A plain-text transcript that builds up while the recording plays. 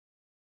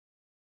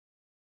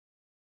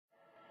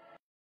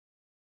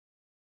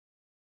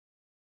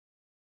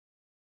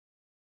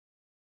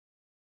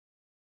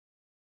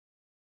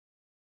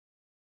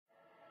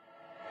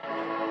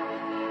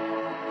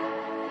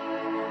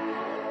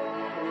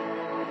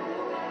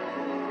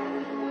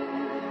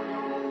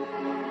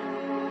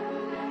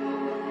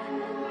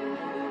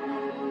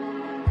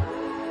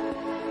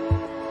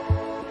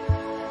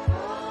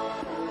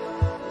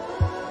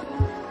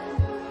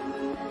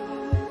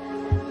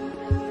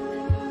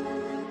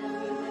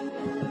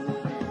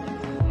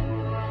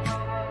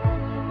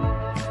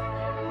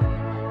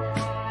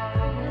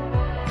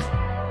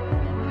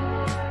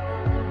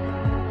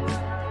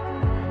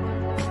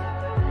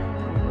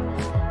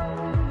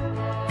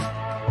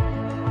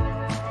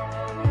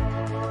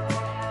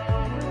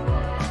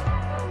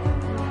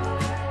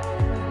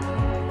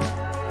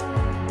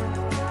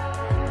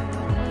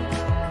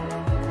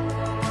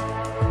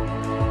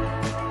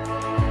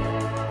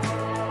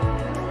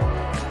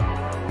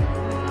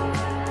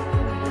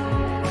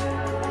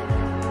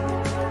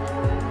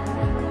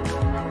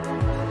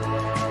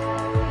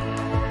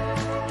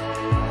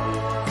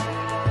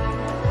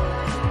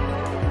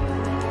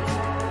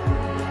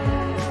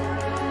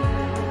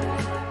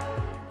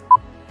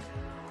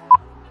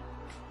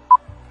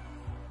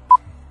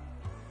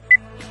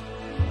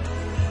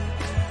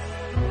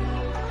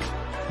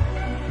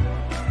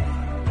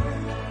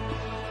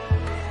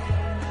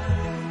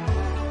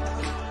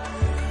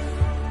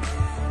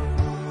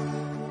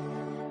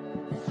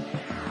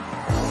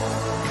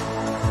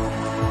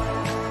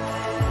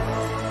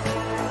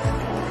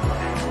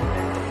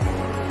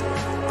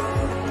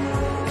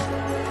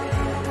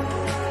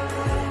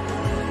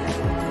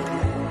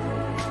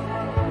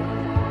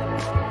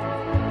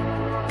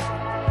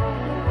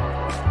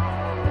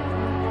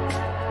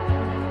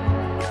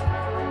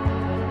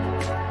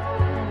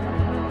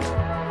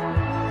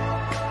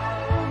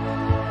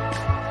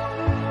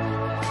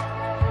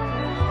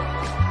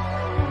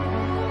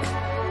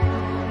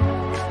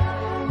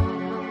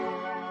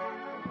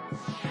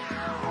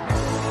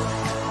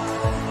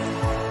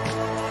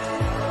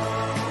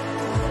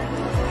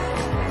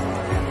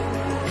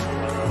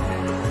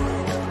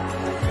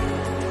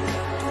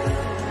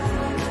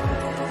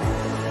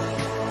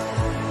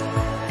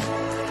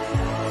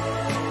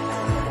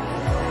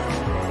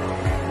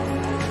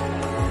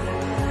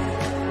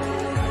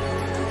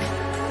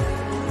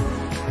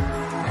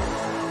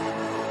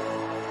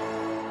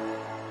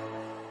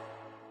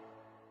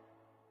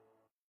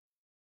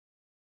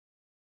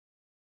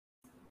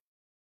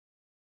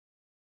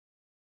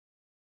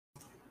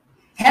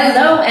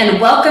Hello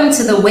and welcome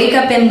to the Wake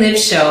Up and Live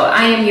show.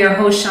 I am your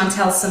host,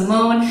 Chantel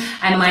Simone.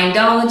 I'm a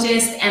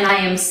mindologist and I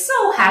am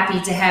so happy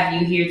to have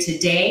you here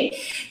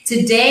today.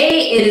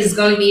 Today it is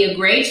going to be a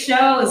great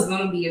show. It's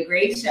going to be a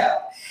great show.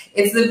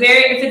 If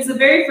it's the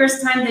very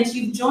first time that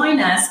you've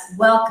joined us,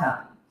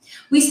 welcome.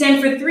 We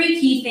stand for three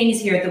key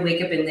things here at the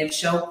Wake Up and Live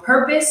show: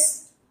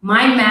 purpose,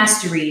 mind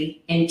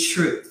mastery, and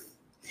truth.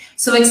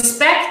 So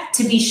expect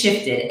to be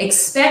shifted.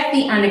 Expect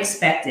the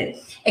unexpected.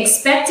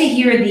 Expect to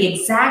hear the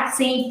exact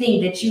same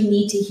thing that you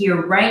need to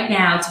hear right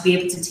now to be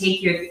able to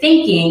take your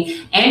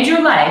thinking and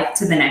your life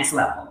to the next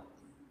level.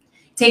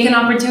 Take an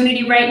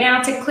opportunity right now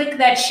to click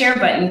that share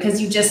button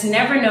because you just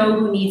never know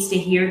who needs to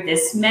hear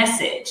this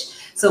message.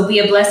 So be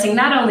a blessing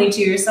not only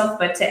to yourself,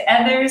 but to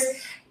others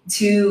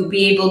to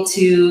be able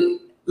to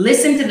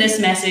listen to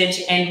this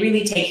message and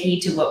really take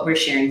heed to what we're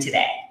sharing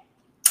today.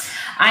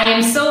 I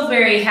am so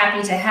very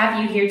happy to have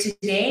you here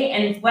today.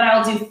 And what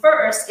I'll do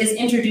first is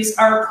introduce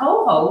our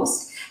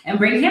co-host and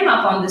bring him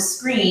up on the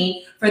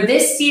screen for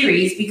this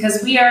series,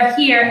 because we are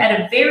here at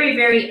a very,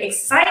 very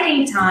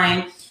exciting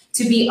time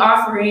to be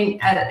offering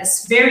a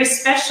very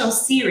special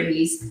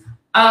series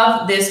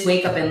of this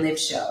Wake Up and Live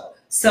show.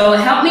 So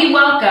help me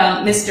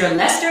welcome Mr.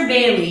 Lester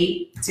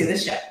Bailey to the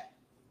show.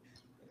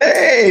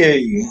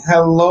 Hey,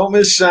 hello,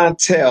 Miss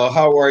Chantel.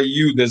 How are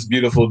you this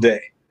beautiful day?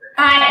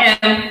 I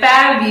am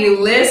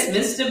fabulous,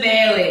 Mr.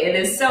 Bailey. It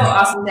is so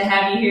awesome to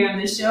have you here on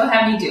the show.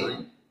 How are you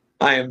doing?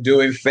 I am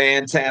doing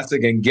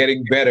fantastic and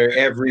getting better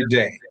every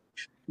day.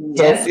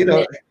 Yes,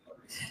 So,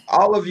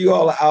 all of you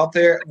all out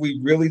there, we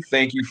really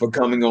thank you for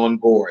coming on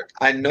board.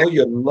 I know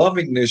you're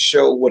loving this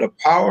show with a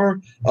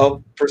power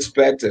of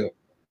perspective.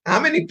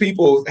 How many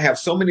people have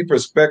so many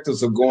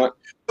perspectives of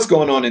what's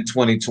going on in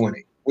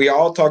 2020? We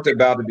all talked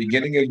about at the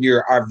beginning of the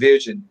year, our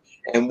vision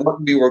and what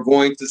we were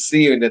going to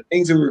see and the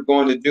things that we were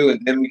going to do.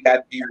 And then we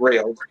got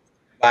derailed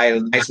by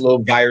a nice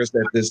little virus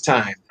at this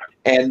time.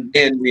 And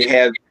then we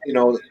had,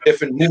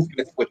 different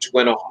movements which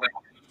went on.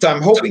 So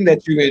I'm hoping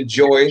that you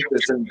enjoy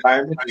this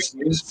environment, this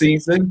new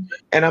season.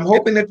 And I'm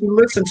hoping that you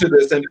listen to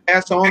this and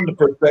pass on the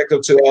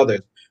perspective to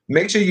others.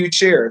 Make sure you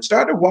share.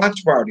 Start a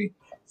watch party.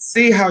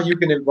 See how you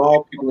can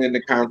involve people in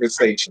the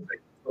conversation.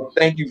 So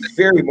thank you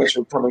very much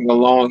for coming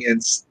along,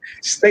 and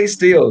stay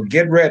still.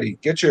 Get ready.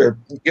 Get your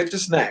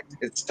snack.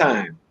 It's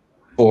time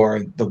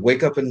for the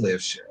Wake Up and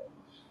Live show.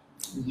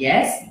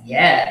 Yes,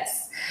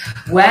 yes.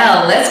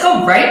 Well, let's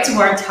go right to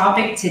our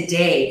topic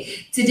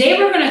today. Today,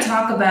 we're going to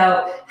talk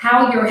about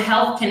how your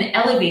health can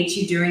elevate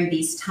you during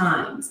these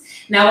times.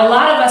 Now, a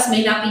lot of us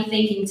may not be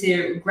thinking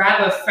to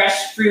grab a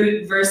fresh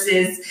fruit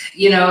versus,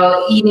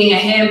 eating a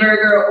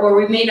hamburger, or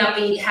we may not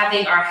be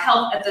having our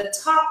health at the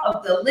top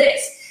of the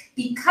list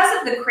because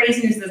of the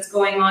craziness that's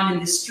going on in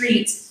the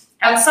streets.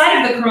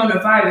 Outside of the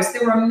coronavirus,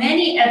 there were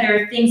many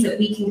other things that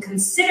we can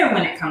consider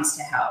when it comes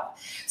to health.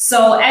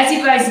 So as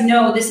you guys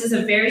know, this is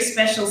a very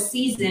special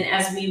season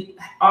as we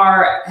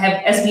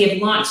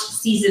have launched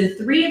season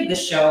 3 of the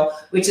show,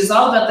 which is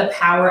all about the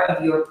power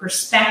of your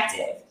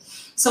perspective.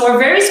 So our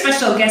very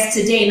special guest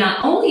today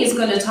not only is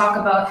going to talk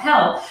about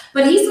health,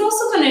 but he's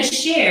also going to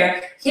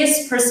share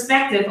his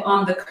perspective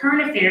on the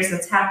current affairs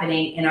that's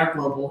happening in our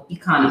global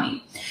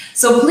economy.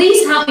 So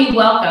please help me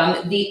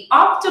welcome the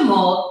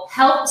optimal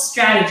health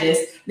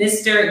strategist,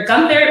 Mr.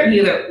 Gunther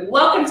Mueller.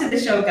 Welcome to the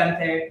show,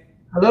 Gunther.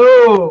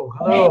 Hello.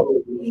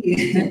 Hello. Thank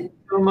you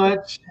so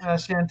much,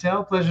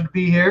 Chantel. Pleasure to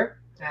be here.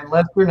 And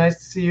Lester, nice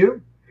to see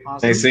you.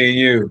 Awesome. Nice seeing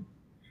you.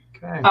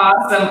 Okay.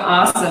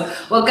 Awesome.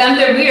 Well,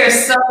 Gunther, we are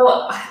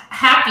so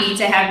happy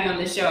to have you on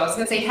the show. I was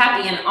going to say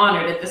happy and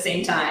honored at the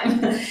same time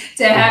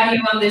to have you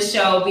on the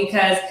show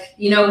because,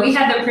 we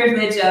had the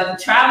privilege of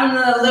traveling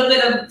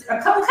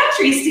a couple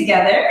countries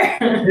together.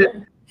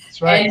 That's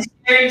right.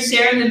 And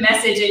sharing the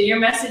message. And your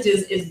message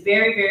is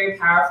very, very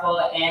powerful.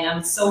 And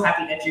I'm so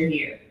happy that you're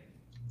here.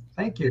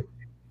 Thank you.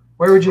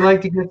 Where would you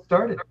like to get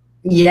started?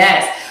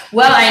 Yes.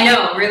 Well, I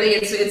know, really,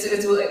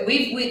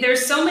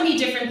 there's so many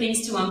different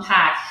things to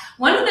unpack.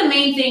 One of the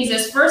main things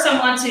is first, I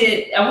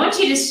want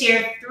you to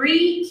share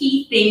 3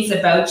 key things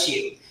about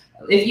you.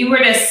 If you were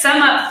to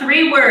sum up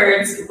 3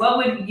 words, what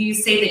would you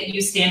say that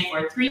you stand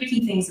for? 3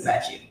 key things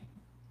about you.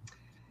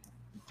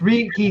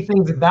 3 key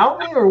things about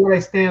me, or what I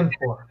stand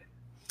for?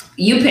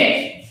 You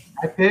pick.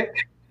 I pick?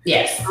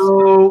 Yes.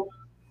 So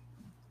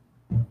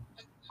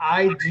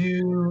I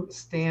do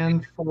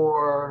stand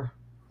for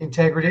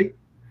integrity.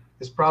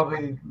 It's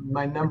probably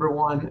my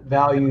 #1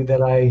 value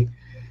that I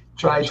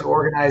try to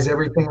organize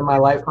everything in my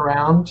life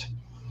around.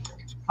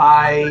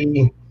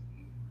 I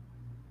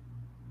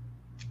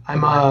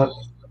I'm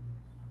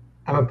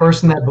a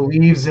person that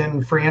believes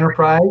in free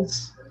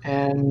enterprise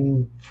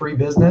and free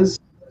business.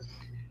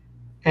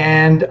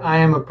 And I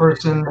am a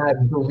person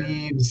that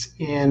believes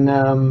in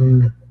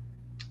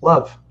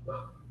love.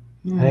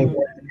 I think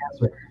that's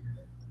the answer.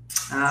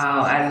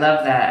 Oh, I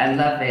love that. I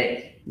love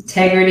it.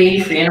 Integrity,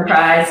 free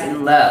enterprise,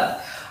 and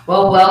love.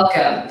 Well,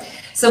 welcome.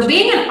 So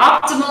being an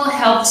optimal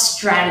health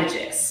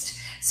strategist.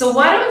 So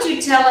why don't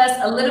you tell us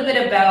a little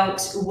bit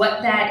about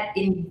what that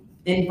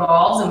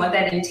involves and what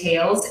that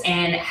entails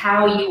and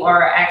how you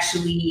are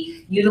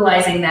actually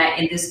utilizing that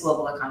in this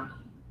global economy?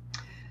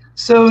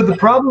 So the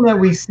problem that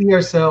we see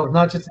ourselves,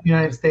 not just in the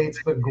United States,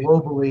 but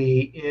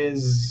globally,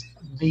 is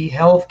the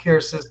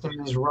healthcare system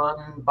is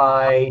run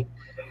by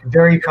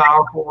very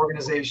powerful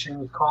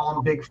organizations, call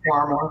them big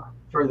pharma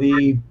for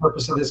the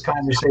purpose of this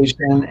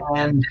conversation.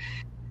 And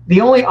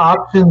the only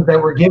options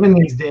that we're given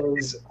these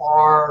days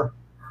are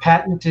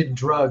patented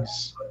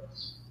drugs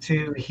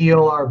to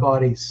heal our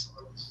bodies.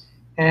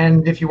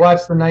 And if you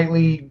watch the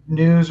nightly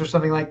news or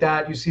something like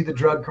that, you see the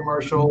drug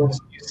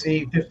commercials, you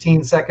see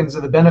 15 seconds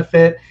of the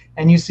benefit,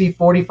 and you see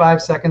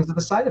 45 seconds of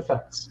the side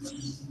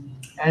effects.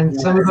 And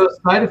some of those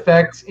side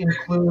effects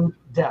include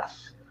death.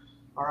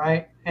 All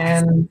right.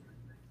 And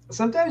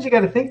sometimes you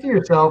got to think to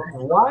yourself,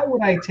 why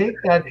would I take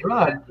that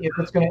drug if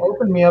it's going to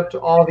open me up to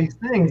all these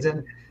things?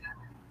 And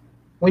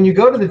when you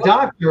go to the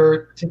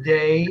doctor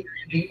today,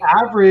 the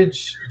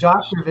average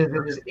doctor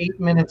visit is 8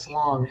 minutes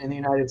long in the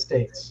United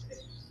States.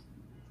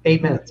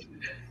 8 minutes.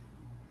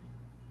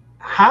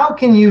 How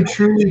can you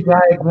truly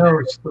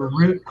diagnose the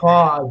root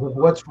cause of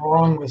what's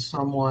wrong with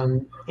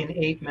someone in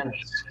 8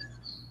 minutes?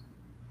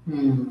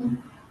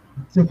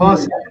 It's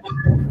impossible.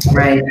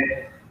 Right.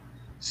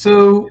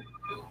 So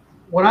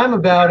what I'm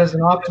about as an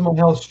optimal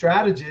health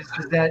strategist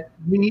is that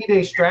we need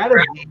a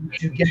strategy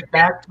to get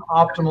back to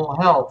optimal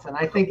health. And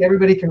I think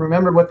everybody can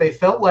remember what they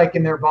felt like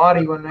in their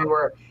body when they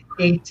were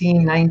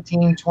 18,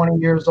 19, 20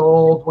 years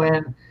old,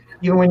 when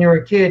even when you were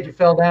a kid, you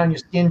fell down, you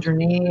skinned your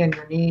knee, and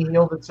your knee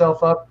healed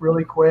itself up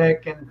really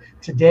quick. And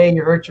today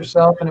you hurt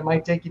yourself, and it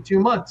might take you 2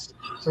 months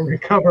to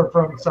recover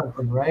from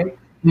something, right?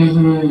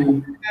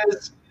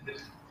 Because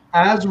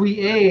as we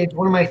age,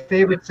 one of my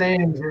favorite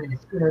sayings is,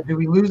 do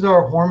we lose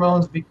our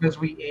hormones because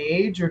we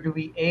age, or do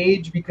we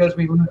age because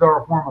we lose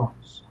our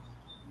hormones?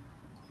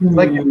 It's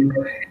like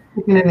the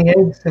chicken and the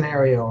egg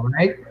scenario,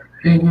 right?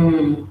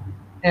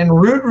 And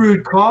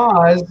root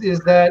cause is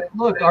that,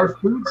 look, our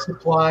food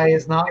supply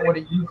is not what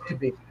it used to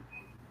be.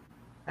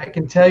 I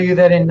can tell you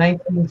that in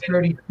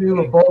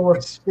 1932, a bowl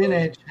of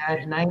spinach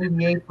had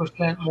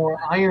 98% more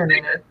iron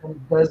in it than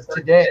it does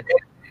today.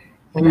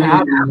 And it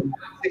has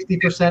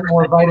 60%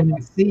 more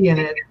vitamin C in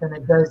it than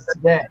it does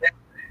today.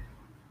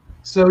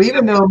 So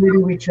even though maybe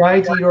we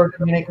try to eat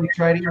organic, we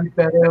try to eat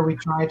better, we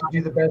try to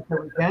do the best that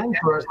we can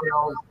for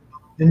ourselves,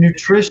 the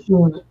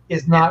nutrition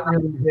is not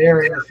really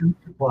there in the food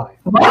supply.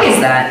 Why is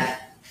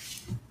that?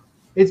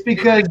 It's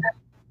because,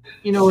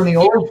 in the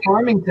old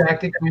farming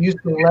tactics, we used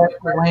to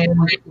let land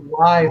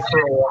lie for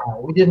a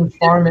while. We didn't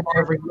farm it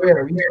every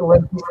year. We used to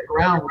let a piece of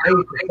ground lay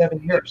for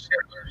 7 years.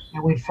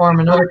 And we'd farm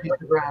another piece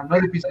of ground,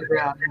 another piece of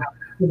ground.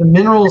 So the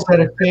minerals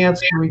had a chance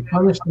to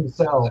replenish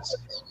themselves,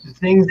 the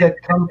things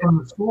that come from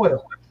the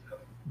soil.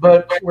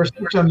 But we're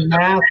such a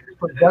mass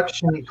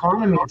production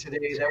economy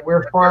today that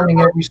we're farming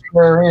every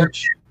square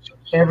inch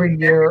every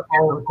year,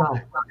 all the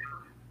time.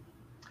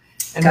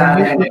 And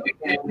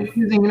we're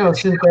using,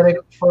 synthetic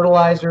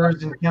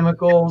fertilizers and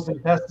chemicals and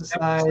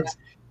pesticides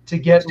to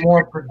get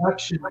more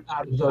production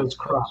out of those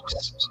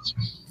crops.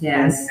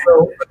 Yes. And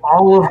so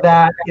all of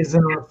that is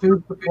in our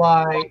food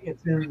supply.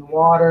 It's in the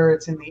water.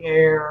 It's in the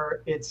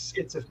air. It's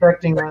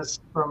affecting us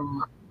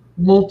from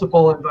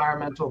multiple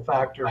environmental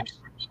factors.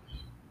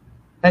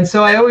 And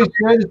so I always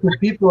share this with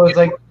people. It's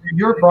like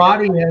your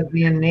body has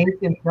the innate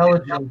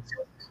intelligence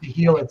to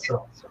heal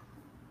itself.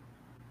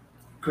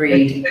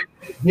 Agreed.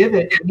 You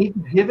need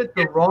to give it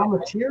the raw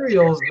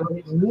materials that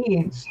it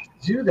needs to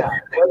do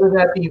that, whether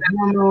that be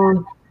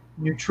hormone,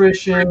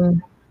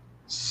 nutrition,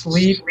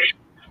 sleep,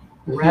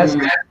 rest,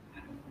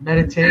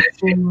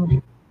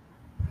 meditation.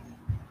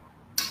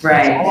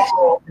 Right.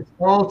 It's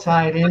all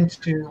tied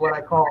into what I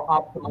call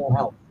optimal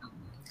health.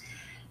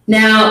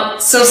 Now,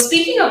 so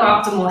speaking of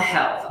optimal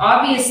health,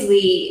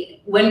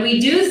 obviously, when we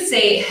do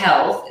say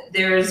health,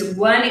 there's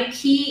one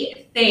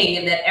key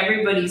thing that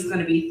everybody's going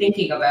to be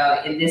thinking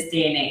about in this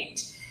day and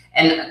age.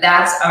 And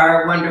that's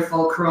our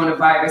wonderful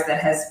coronavirus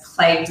that has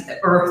plagued the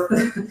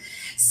earth.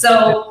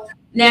 So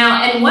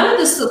now, and one of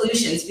the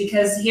solutions,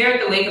 because here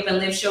at the Wake Up and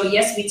Live show,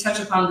 yes, we touch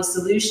upon the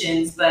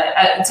solutions, but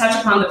touch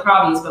upon the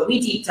problems, but we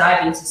deep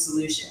dive into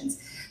solutions.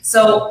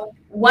 So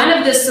one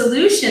of the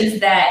solutions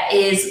that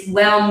is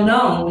well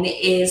known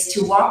is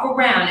to walk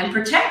around and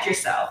protect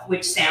yourself,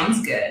 which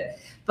sounds good.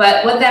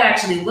 But what that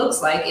actually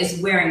looks like is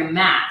wearing a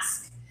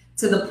mask,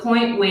 to the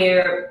point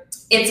where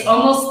it's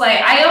almost like,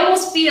 I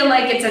almost feel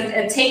like it's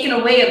a taken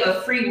away of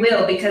a free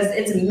will, because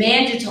it's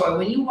mandatory.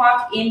 When you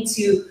walk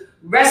into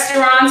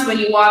restaurants, when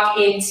you walk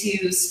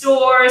into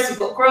stores,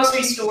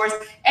 grocery stores,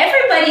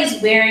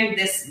 everybody's wearing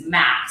this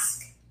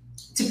mask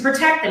to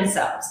protect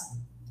themselves,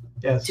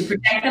 Yes. to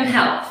protect them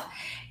health.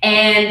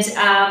 And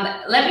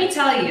let me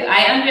tell you,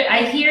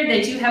 I hear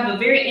that you have a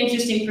very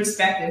interesting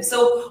perspective.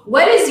 So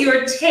what is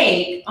your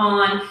take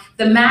on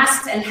the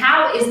masks, and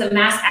how is the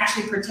mask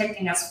actually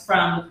protecting us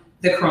from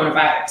the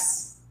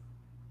coronavirus?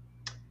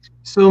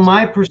 So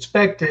my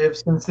perspective,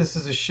 since this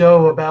is a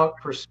show about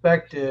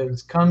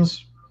perspectives,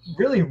 comes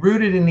really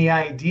rooted in the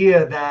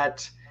idea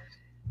that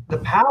the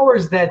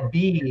powers that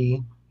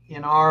be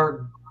in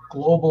our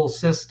global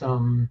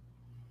system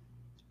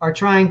are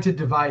trying to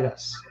divide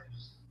us.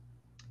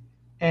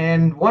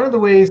 And one of the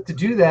ways to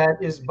do that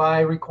is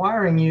by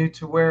requiring you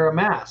to wear a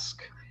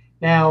mask.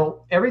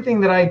 Now, everything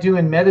that I do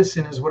in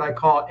medicine is what I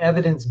call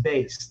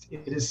evidence-based.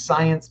 It is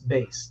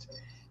science-based.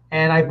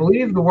 And I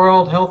believe the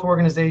World Health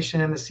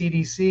Organization and the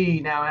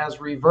CDC now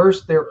has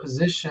reversed their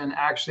position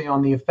actually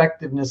on the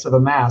effectiveness of a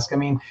mask. I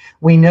mean,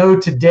 we know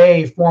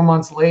today, 4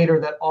 months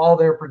later, that all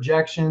their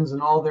projections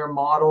and all their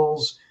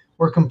models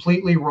were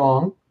completely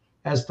wrong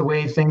as the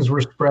way things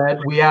were spread.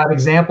 We have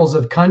examples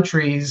of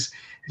countries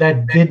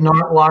that did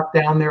not lock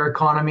down their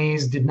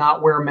economies, did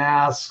not wear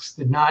masks,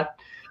 did not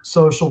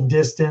social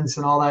distance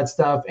and all that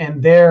stuff.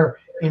 And their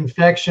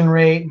infection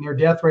rate and their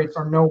death rates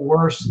are no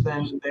worse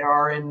than they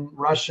are in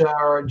Russia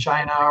or in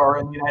China or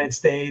in the United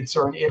States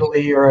or in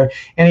Italy or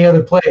any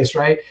other place,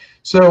 right?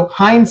 So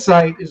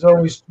hindsight is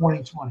always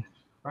 20/20,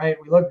 right?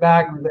 We look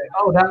back and we say,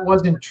 oh, that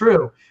wasn't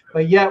true.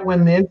 But yet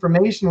when the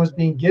information was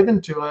being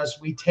given to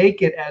us, we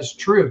take it as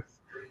truth.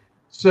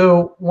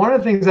 So one of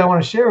the things I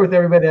want to share with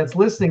everybody that's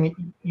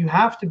listening, you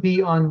have to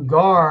be on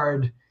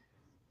guard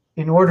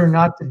in order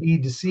not to be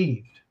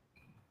deceived.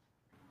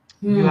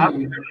 You have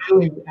to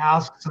really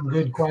ask some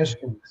good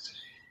questions.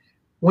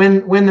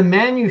 When the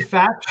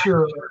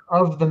manufacturer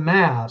of the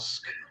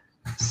mask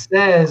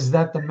says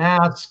that the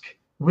mask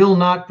will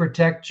not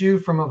protect you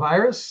from a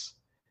virus,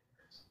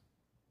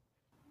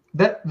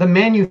 that the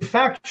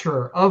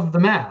manufacturer of the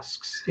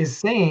masks is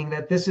saying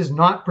that this is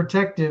not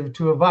protective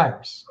to a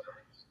virus.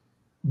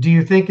 Do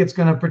you think it's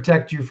going to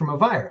protect you from a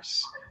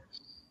virus?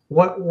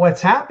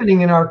 What's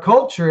happening in our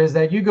culture is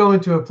that you go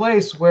into a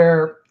place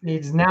where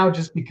it's now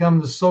just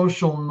become the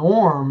social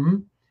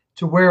norm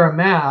to wear a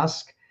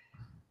mask.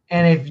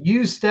 And if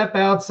you step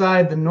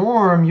outside the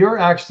norm, you're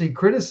actually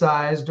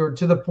criticized, or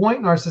to the point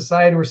in our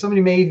society where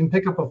somebody may even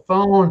pick up a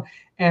phone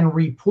and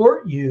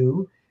report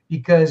you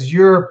because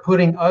you're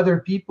putting other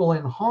people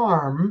in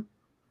harm.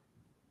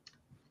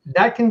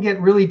 That can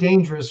get really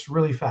dangerous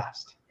really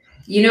fast.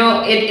 You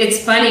know,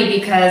 it's funny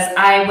because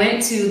I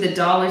went to the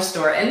dollar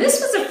store, and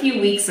this was a few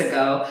weeks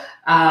ago.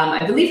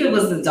 I believe it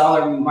was the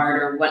Dollar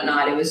Mart or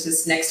whatnot. It was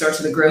just next door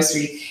to the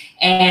grocery,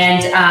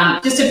 and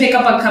just to pick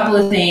up a couple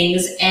of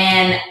things.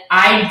 And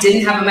I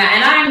didn't have a mask,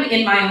 and I'm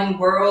in my own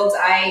world.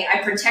 I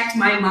protect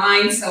my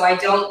mind, so I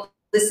don't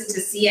listen to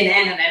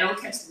CNN and I don't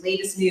catch the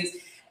latest news.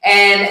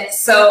 And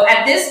so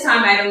at this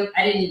time,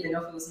 I didn't even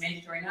know if it was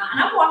mandatory or not.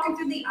 And I'm walking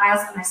through the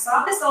aisles, and I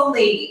saw this old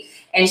lady,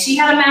 and she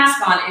had a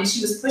mask on, and she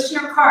was pushing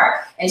her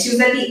cart, and she was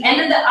at the end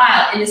of the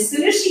aisle. And as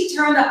soon as she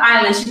turned the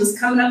aisle and she was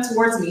coming up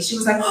towards me, she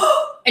was like,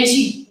 oh, and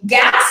she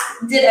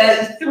gasped, did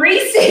a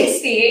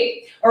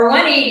 360 or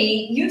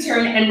 180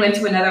 U-turn and went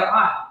to another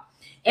aisle.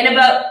 In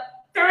about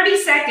 30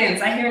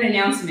 seconds, I hear an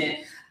announcement.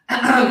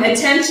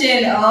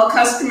 Attention, all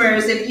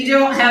customers, if you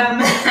don't have a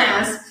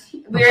mask,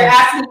 we're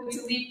asking you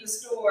to leave the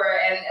store,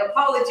 and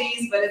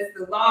apologies, but it's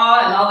the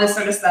law and all this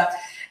sort of stuff.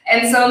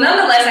 And so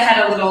nonetheless, I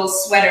had a little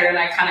sweater and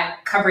I kind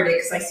of covered it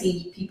because I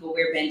see people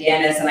wear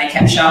bandanas and I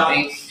kept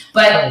shopping.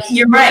 But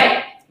you're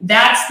right.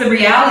 That's the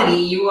reality.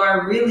 You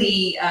are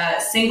really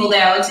singled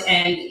out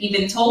and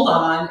even told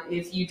on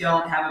if you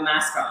don't have a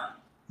mask on.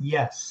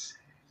 Yes.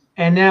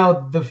 And now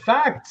the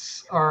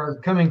facts are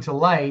coming to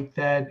light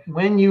that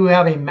when you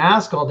have a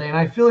mask all day, and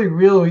I feel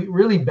really,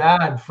 really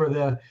bad for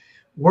the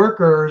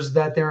workers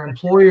that their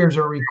employers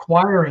are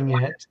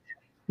requiring it,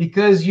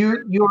 because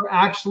you're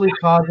actually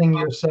causing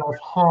yourself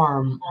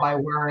harm by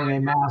wearing a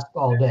mask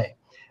all day.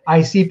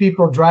 I see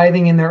people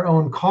driving in their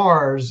own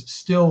cars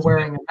still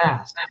wearing a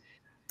mask.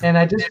 And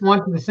I just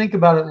want you to think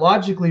about it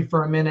logically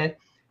for a minute.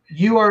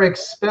 You are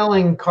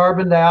expelling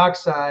carbon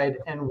dioxide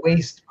and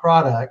waste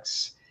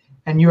products,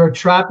 and you are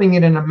trapping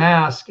it in a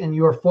mask, and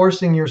you are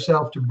forcing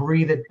yourself to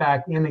breathe it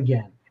back in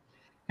again.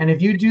 And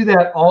if you do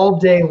that all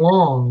day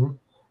long,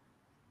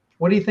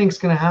 what do you think is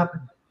going to happen?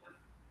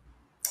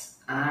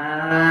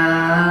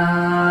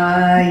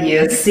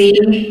 You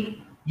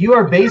see? You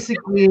are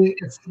basically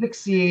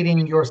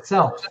asphyxiating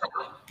yourself.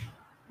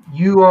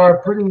 You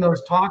are putting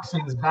those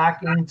toxins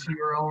back into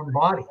your own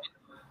body.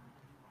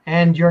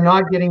 And you're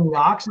not getting the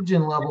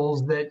oxygen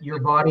levels that your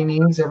body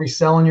needs, every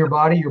cell in your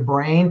body, your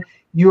brain.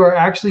 You are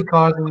actually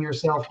causing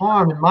yourself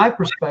harm. And my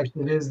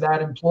perspective is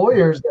that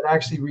employers that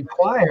actually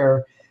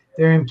require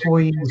their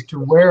employees to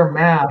wear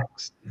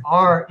masks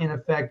are, in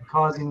effect,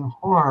 causing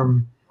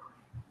harm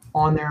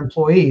on their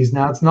employees.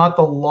 Now, it's not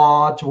the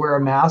law to wear a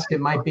mask.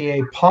 It might be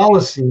a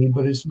policy,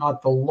 but it's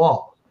not the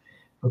law.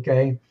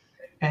 Okay.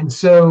 And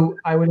so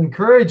I would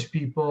encourage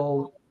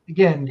people,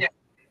 again,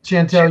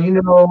 Chantel, you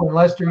know, and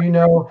Lester, you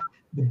know,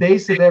 the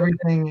base of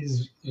everything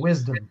is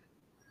wisdom.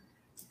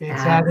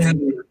 It's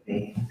having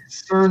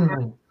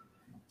discernment.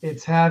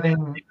 It's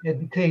having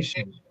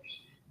education.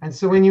 And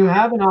so when you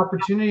have an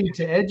opportunity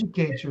to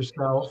educate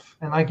yourself,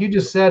 and like you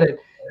just said it,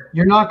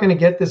 you're not going to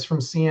get this from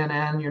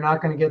CNN. You're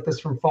not going to get this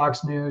from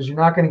Fox News. You're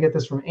not going to get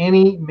this from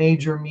any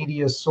major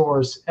media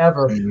source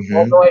ever. Mm-hmm.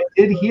 Although I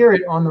did hear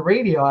it on the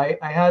radio. I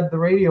had the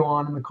radio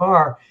on in the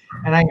car,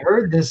 and I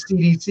heard this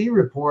CDC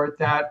report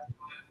that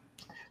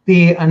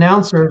the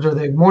announcers or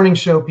the morning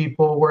show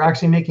people were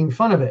actually making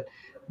fun of it.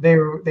 They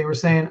were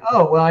saying,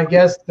 oh, well, I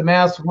guess the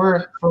masks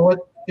weren't for what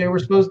they were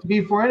supposed to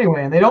be for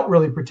anyway, and they don't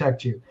really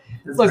protect you.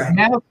 That's Look, right.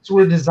 Masks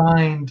were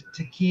designed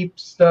to keep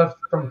stuff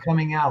from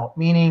coming out,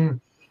 meaning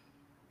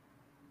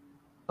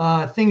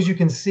things you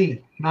can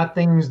see, not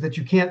things that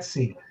you can't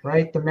see,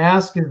 right? The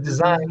mask is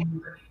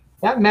designed,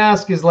 that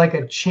mask is like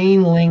a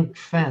chain link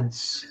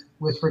fence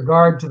with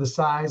regard to the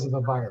size of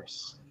a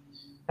virus.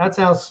 That's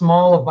how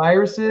small a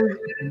virus is.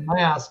 The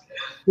mask,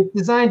 it's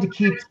designed to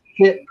keep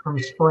shit from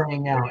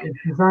spraying out. It's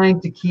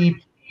designed to keep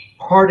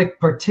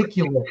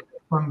particulate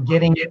from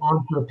getting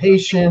onto a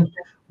patient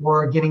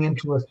or getting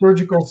into a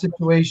surgical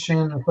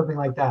situation or something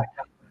like that.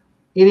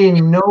 It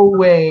in no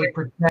way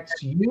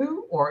protects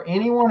you or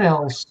anyone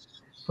else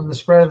from the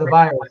spread of the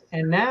virus.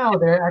 And now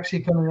they're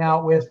actually coming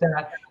out with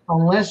that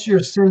unless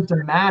you're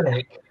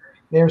symptomatic,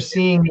 they're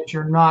seeing that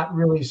you're not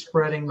really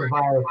spreading the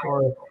virus,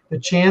 or the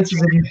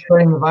chances of you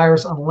spreading the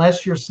virus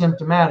unless you're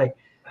symptomatic.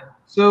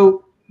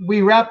 So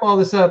we wrap all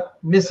this up,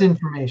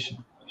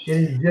 misinformation. It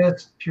is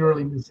just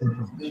purely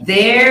misinformation.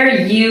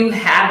 There you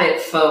have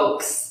it,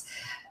 folks.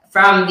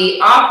 From the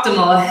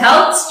optimal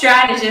health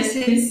strategist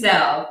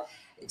himself,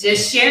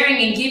 just sharing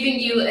and giving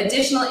you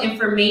additional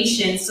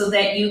information so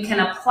that you can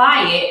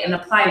apply it and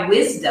apply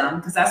wisdom,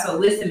 because that's what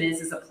wisdom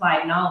is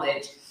applied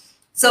knowledge.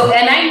 So,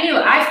 and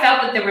I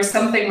felt that there was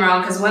something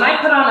wrong, because when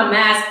I put on a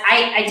mask,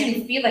 I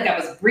didn't feel like I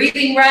was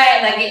breathing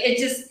right. Like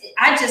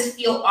I just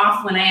feel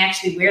off when I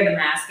actually wear the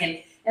mask.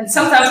 And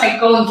sometimes I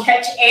go and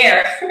catch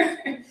air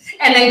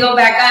and then go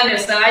back under.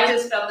 So I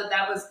just felt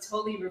that was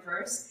totally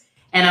reversed.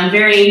 And I'm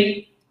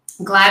very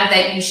glad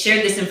that you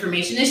shared this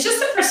information. It's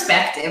just a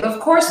perspective. Of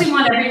course, we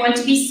want everyone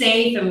to be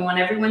safe and we want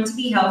everyone to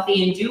be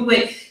healthy and do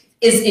what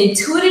is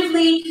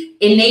intuitively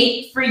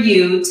innate for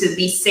you to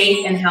be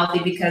safe and healthy,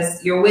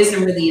 because your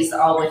wisdom really is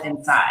all within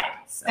inside.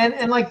 So.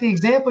 And like the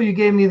example you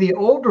gave me, the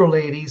older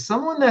lady,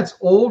 someone that's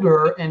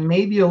older and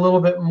maybe a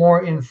little bit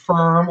more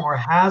infirm or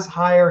has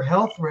higher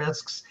health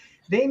risks,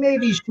 they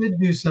maybe should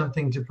do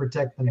something to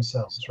protect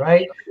themselves,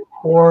 right?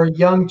 Or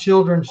young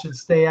children should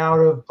stay out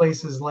of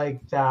places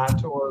like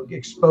that, or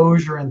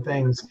exposure and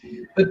things.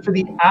 But for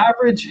the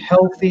average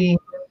healthy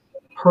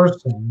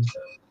person,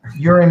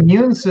 your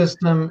immune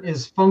system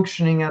is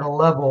functioning at a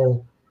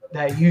level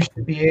that you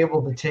should be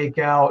able to take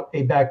out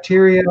a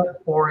bacteria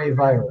or a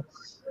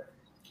virus.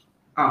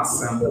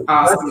 Awesome.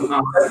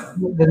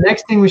 The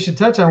next thing we should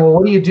touch on, well,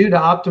 what do you do to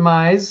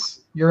optimize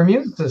your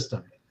immune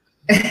system?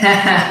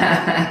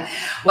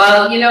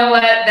 Well, you know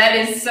what?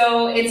 It's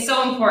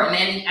so important.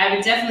 And I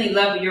would definitely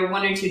love your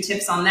 1 or 2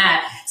 tips on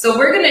that. So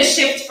we're going to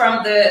shift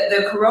from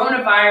the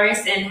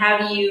coronavirus and how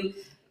do you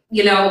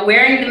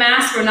wearing the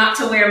mask or not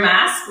to wear a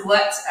mask,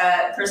 what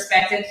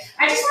perspective.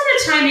 I just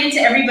want to chime in to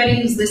everybody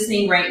who's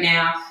listening right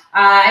now.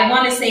 I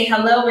want to say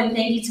hello and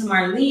thank you to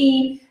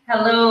Marlene.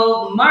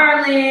 Hello,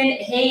 Marlon.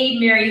 Hey,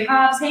 Mary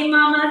Hobbs. Hey,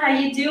 Mama. How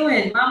you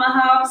doing? Mama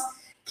Hobbs.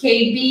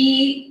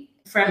 KB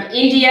from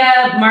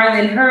India.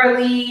 Marlon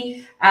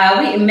Hurley.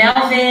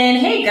 Melvin.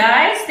 Hey,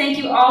 guys. Thank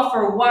you all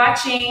for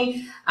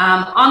watching.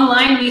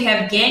 Online, we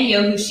have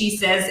Ganyo, who she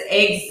says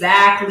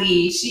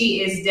exactly.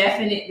 She is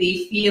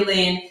definitely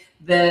feeling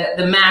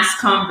the mask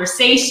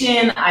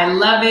conversation. I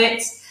love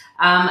it.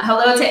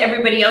 Hello to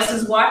everybody else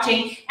who's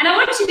watching. And I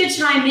want you to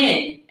chime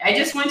in. I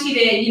just want you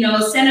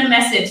to, send a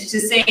message to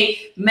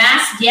say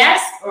mask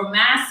yes or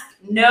mask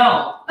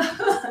no.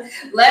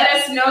 Let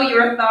us know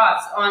your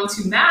thoughts on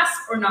to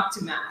mask or not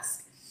to mask.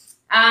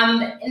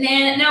 And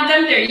then now,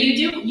 Gunther,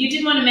 you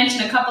did want to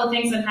mention a couple of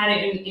things on how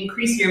to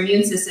increase your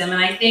immune system.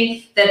 And I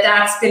think that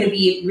that's going to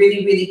be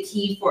really, really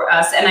key for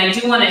us. And I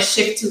do want to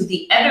shift to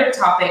the other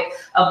topic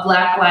of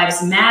Black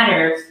Lives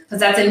Matter, because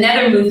that's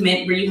another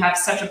movement where you have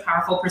such a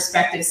powerful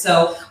perspective.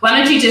 So why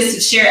don't you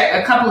just share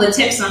a couple of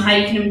tips on how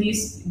you can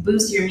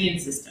boost your immune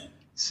system?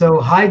 So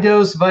high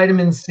dose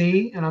vitamin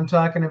C, and I'm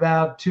talking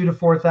about 2,000 to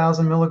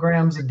 4,000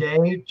 milligrams a day.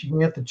 You can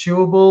get the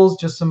chewables,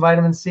 just some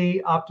vitamin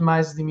C,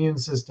 optimizes the immune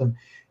system.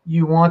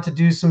 You want to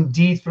do some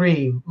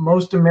D3.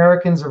 Most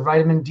Americans are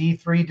vitamin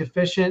D3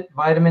 deficient.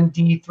 Vitamin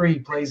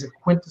D3 plays a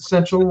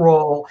quintessential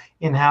role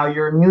in how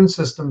your immune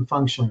system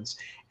functions.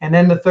 And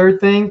then the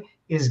third thing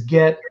is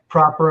get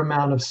proper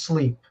amount of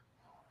sleep.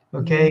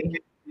 Okay?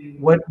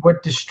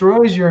 What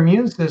destroys your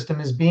immune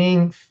system is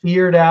being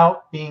feared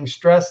out, being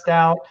stressed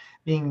out,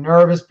 being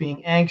nervous,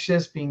 being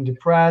anxious, being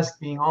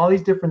depressed, being all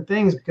these different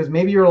things, because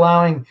maybe you're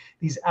allowing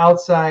these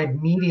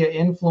outside media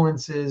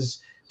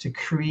influences to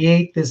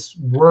create this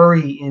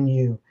worry in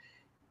you.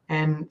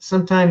 And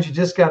sometimes you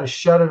just got to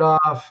shut it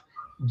off.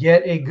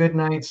 get a good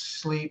night's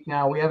sleep.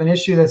 Now, we have an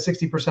issue that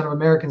 60% of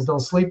Americans don't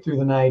sleep through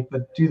the night,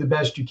 but do the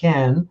best you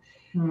can.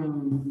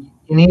 You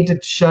need to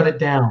shut it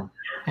down.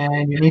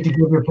 And you need to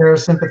give your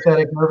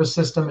parasympathetic nervous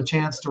system a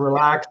chance to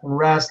relax and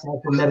rest. That's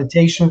where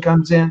meditation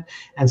comes in,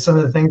 and some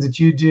of the things that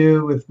you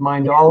do with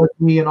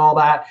mindology and all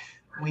that.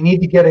 We need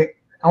to get a,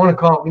 I want to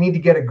call it, we need to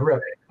get a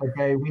grip.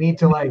 Okay. We need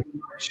to like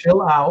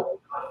chill out,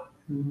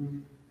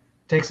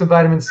 take some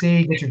vitamin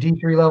C, get your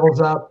D3 levels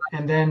up,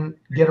 and then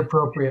get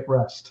appropriate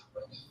rest.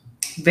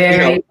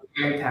 Very,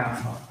 very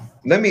powerful.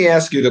 Let me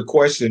ask you the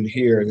question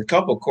here. A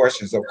couple of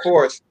questions. Of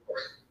course,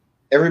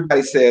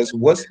 everybody says,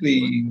 what's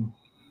the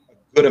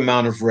good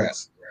amount of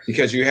rest?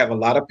 Because you have a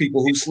lot of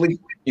people who sleep,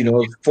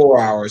 4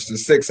 hours to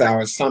 6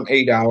 hours, some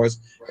 8 hours.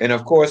 And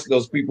of course,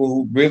 those people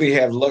who really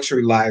have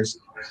luxury lives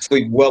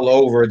sleep well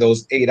over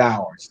those 8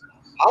 hours.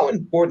 How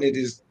important it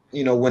is,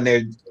 when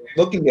they're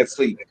looking at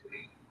sleep,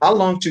 how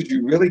long should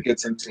you really get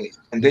some sleep?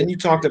 And then you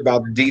talked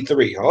about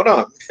D3. Hold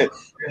on.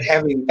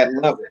 Having that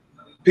level.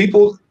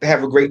 People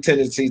have a great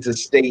tendency to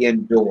stay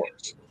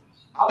indoors.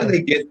 How do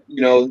they get,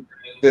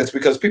 this?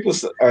 Because people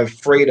are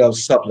afraid of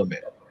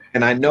supplement.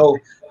 And I know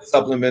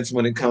supplements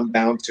when it comes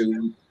down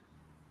to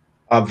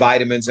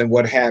vitamins and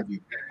what have you.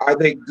 Are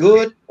they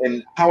good?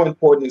 And how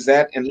important is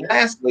that? And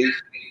lastly,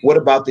 what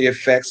about the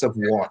effects of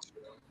water?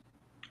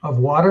 Of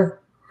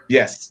water?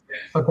 Yes.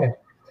 Okay.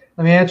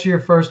 Let me answer your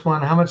first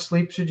one. How much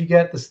sleep should you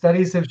get? The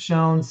studies have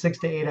shown 6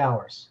 to 8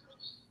 hours.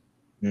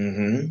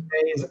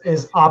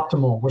 Is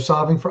optimal. We're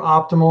solving for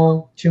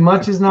optimal. Too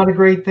much is not a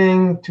great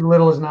thing. Too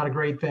little is not a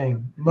great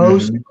thing.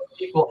 Most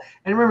people,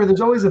 and remember,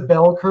 there's always a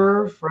bell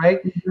curve, right?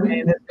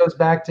 And it goes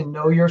back to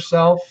know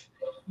yourself.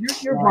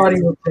 Your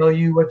body will tell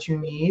you what you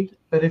need.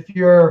 But if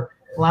you're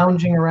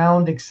lounging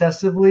around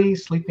excessively,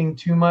 sleeping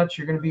too much,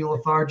 you're going to be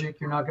lethargic.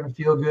 You're not going to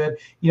feel good.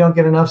 You don't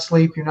get enough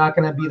sleep. You're not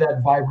going to be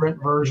that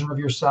vibrant version of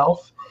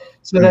yourself.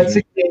 So that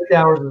 6 to 8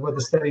 hours is what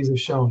the studies have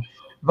shown.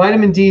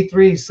 Vitamin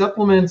D3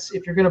 supplements,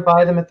 if you're going to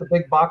buy them at the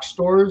big box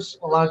stores,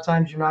 a lot of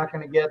times you're not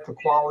going to get the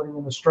quality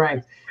and the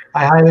strength.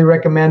 I highly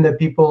recommend that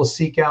people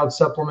seek out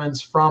supplements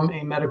from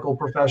a medical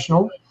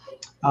professional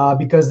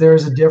because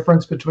there's a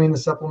difference between the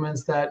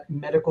supplements that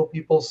medical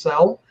people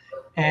sell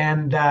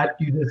and that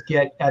you just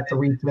get at the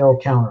retail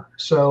counter.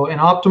 So an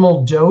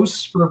optimal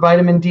dose for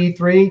vitamin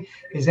D3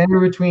 is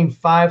anywhere between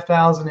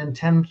 5,000 and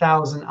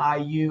 10,000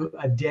 IU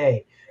a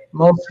day.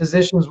 Most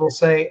physicians will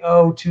say,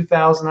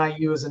 2,000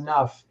 IU is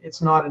enough.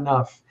 It's not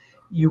enough.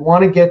 You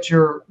want to get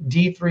your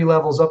D3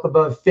 levels up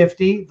above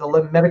 50.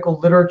 The medical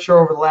literature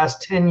over the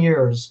last 10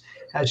 years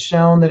has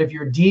shown that if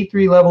your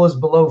D3 level is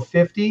below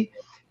 50,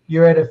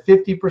 you're at a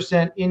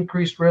 50%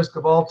 increased risk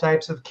of all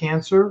types of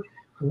cancer.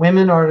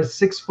 Women are at a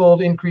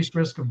 6-fold increased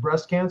risk of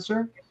breast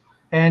cancer.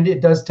 And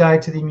it does tie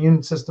to the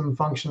immune system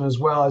function as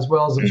well as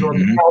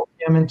absorbing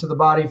calcium into the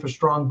body for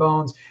strong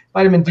bones.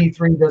 Vitamin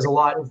D3 does a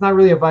lot. It's not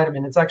really a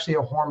vitamin. It's actually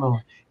a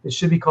hormone. It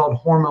should be called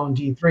hormone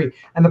D3.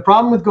 And the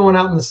problem with going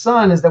out in the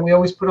sun is that we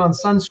always put on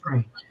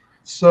sunscreen.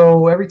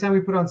 So every time we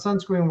put on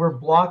sunscreen, we're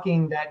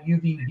blocking that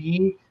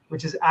UVB,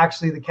 which is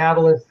actually the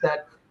catalyst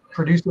that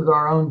produces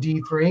our own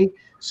D3.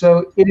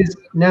 So it is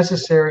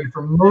necessary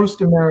for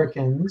most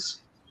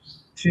Americans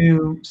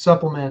to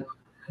supplement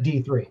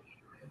D3.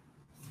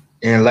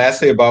 And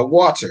lastly, about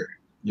water,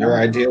 your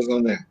ideas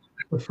on that.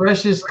 The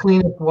freshest,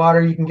 cleanest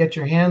water you can get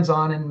your hands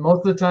on, and most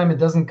of the time it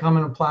doesn't come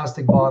in a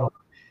plastic bottle.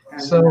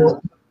 So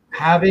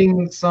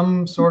having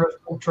some sort of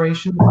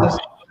filtration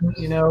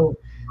system,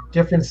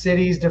 different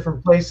cities,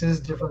 different places,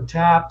 different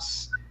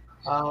taps.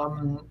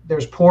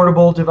 There's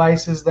portable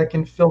devices that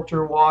can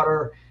filter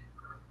water.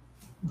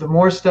 The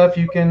more stuff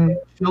you can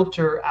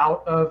filter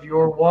out of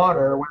your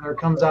water, whether it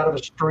comes out of a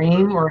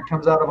stream or it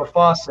comes out of a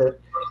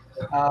faucet,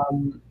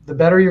 the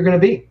better you're going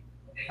to be.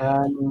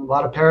 A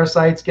lot of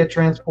parasites get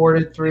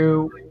transported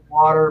through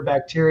water,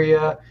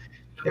 bacteria.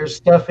 There's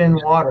stuff in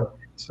water.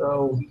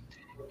 So,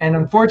 and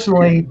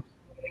unfortunately,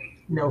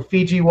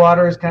 Fiji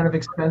water is kind of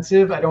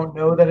expensive. I don't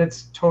know that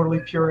it's totally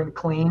pure and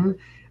clean.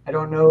 I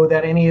don't know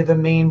that any of the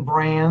main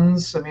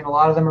brands, a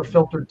lot of them are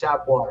filtered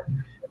tap water.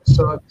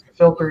 So if you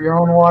filter your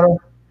own water.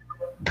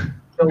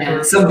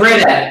 So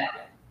Brita.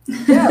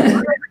 Yeah,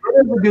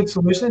 Brita is a good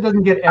solution. It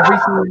doesn't get everything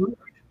out,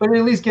 but it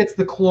at least gets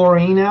the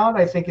chlorine out.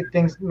 I think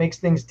makes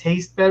things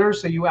taste better,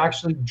 so you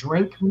actually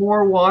drink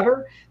more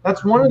water.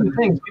 That's one of the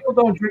things. People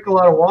don't drink a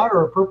lot of water,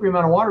 or appropriate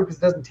amount of water, because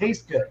it doesn't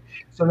taste good.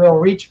 So they'll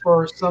reach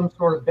for some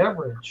sort of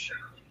beverage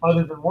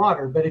other than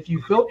water. But if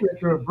you filter it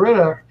through a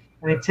Brita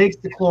and it takes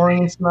the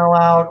chlorine smell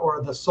out,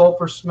 or the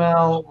sulfur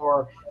smell,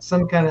 or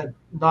some kind of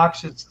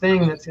noxious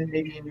thing that's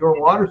maybe in your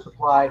water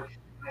supply,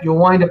 you'll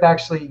wind up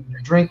actually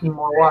drinking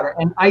more water.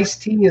 And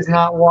iced tea is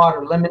not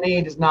water.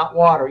 Lemonade is not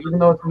water. Even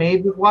though it's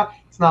made with water,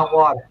 it's not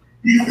water.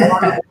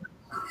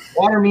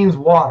 Water means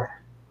water.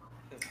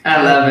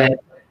 I love it.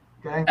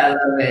 Okay. I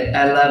love it.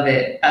 I love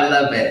it. I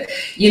love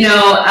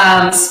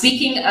it.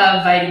 Speaking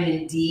of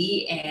vitamin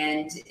D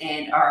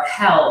and our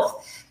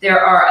health, there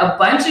are a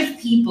bunch of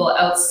people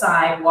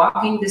outside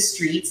walking the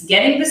streets,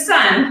 getting the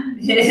sun,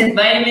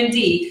 vitamin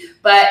D,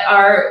 but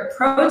are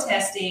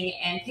protesting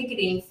and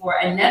picketing for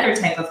another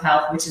type of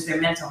health, which is their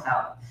mental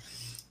health.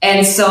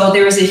 And so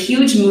there is a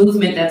huge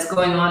movement that's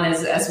going on,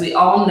 as we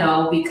all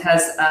know,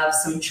 because of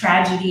some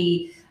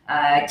tragedy,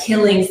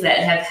 killings that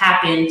have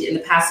happened in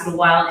the past little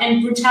while,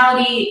 and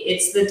brutality.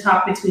 It's the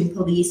talk between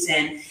police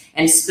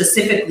and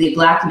specifically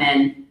Black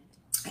men,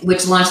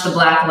 which launched the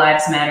Black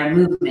Lives Matter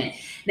movement.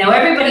 Now,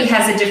 everybody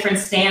has a different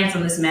stance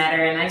on this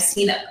matter, and I've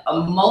seen a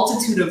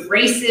multitude of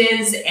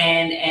races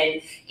and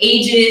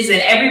ages,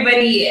 and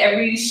everybody,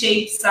 every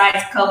shape,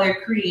 size, color,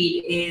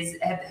 creed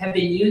have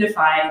been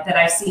unified that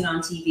I've seen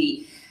on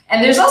TV.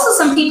 And there's also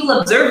some people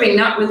observing,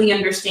 not really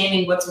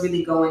understanding what's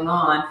really going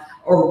on,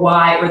 or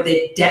why, or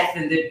the depth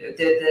and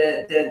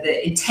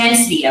the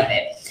intensity of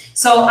it.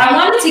 So I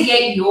wanted to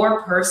get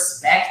your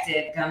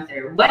perspective,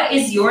 Gunther. What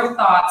is your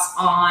thoughts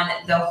on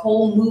the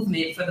whole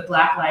movement for the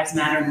Black Lives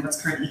Matter and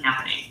what's currently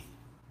happening?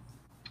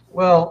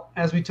 Well,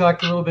 as we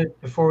talked a little bit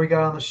before we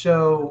got on the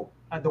show,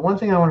 the one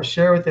thing I want to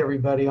share with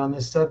everybody on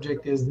this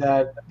subject is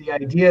that the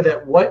idea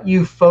that what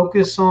you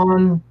focus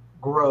on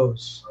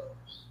grows.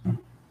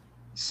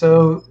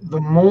 So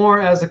the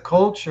more as a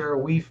culture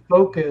we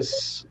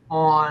focus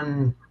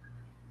on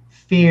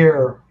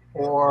fear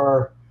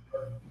or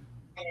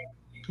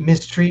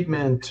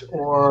mistreatment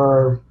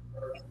or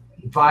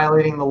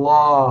violating the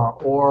law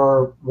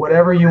or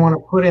whatever you want to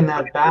put in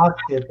that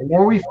basket, the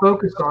more we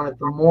focus on it,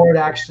 the more it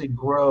actually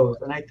grows.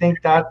 And I think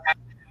that's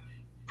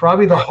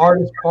probably the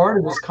hardest part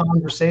of this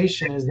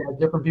conversation, is that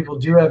different people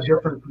do have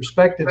different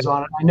perspectives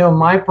on it. I know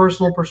my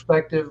personal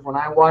perspective, when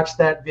I watched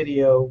that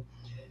video,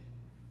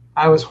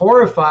 I was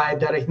horrified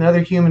that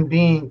another human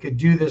being could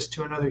do this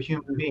to another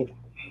human being.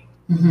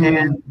 Mm-hmm.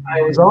 And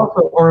I was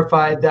also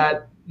horrified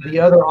that the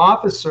other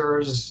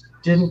officers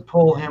didn't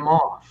pull him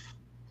off,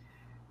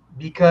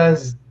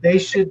 because they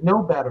should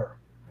know better.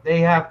 They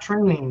have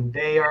training.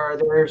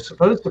 They're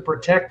supposed to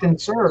protect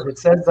and serve. It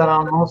says that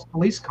on most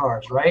police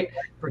cars, right?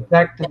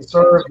 Protect and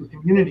serve the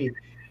community.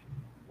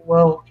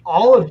 Well,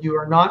 all of you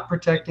are not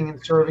protecting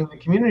and serving the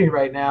community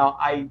right now.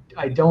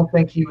 I don't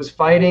think he was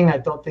fighting. I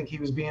don't think he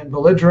was being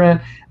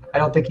belligerent. I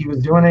don't think he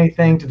was doing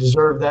anything to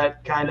deserve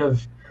that kind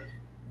of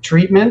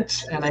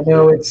treatment. And I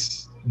know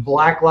it's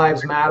Black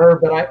Lives Matter,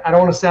 but I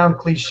don't want to sound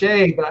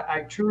cliche, but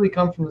I truly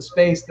come from the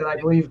space that I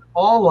believe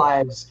all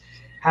lives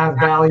have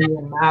value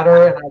and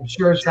matter. And I'm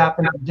sure it's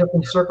happened in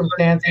different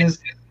circumstances.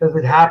 Does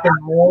it happen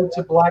more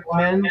to Black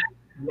men?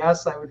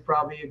 Yes, I would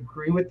probably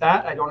agree with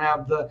that. I don't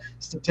have the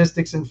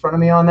statistics in front of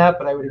me on that,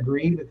 but I would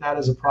agree that that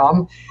is a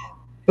problem.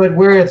 But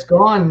where it's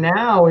gone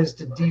now is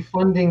to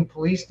defunding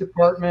police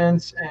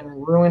departments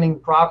and ruining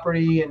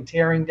property and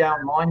tearing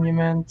down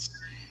monuments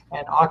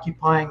and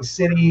occupying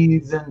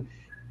cities. And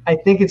I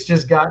think it's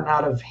just gotten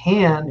out of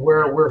hand,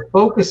 where we're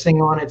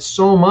focusing on it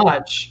so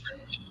much,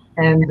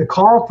 and the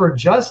call for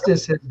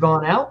justice has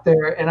gone out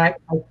there. And I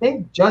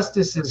think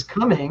justice is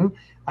coming.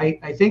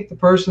 I think the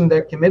person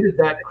that committed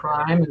that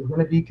crime is going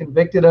to be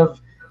convicted of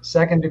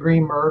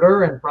second-degree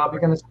murder and probably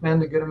going to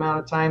spend a good amount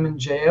of time in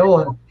jail.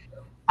 And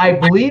I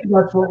believe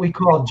that's what we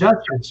call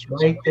justice,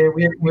 right?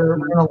 We're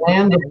in a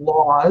land of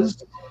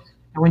laws,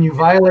 and when you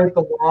violate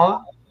the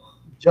law,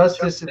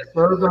 justice is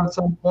served on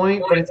some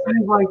point. But it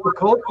seems like the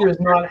culture is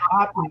not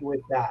happy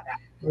with that.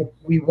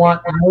 We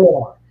want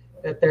more,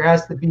 that there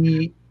has to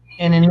be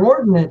an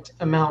inordinate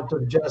amount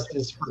of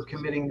justice for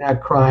committing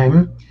that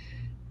crime.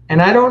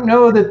 And I don't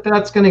know that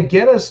that's going to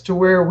get us to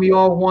where we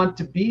all want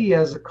to be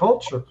as a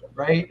culture,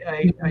 right?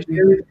 I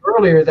shared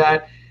earlier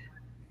that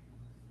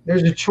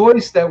there's a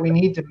choice that we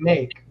need to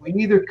make. We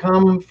either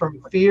come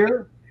from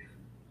fear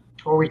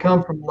or we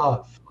come from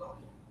love.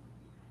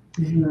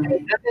 Mm-hmm.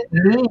 It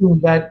doesn't mean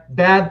that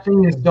bad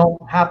things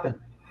don't happen.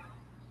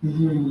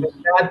 Mm-hmm.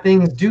 Bad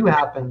things do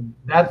happen.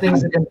 Bad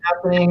things have been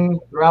happening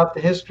throughout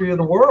the history of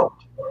the world.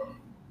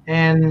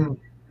 And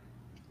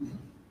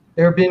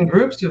there have been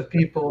groups of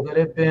people that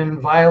have been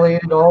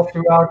violated all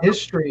throughout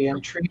history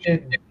and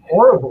treated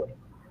horribly.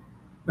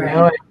 Right. You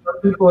know,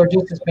 people are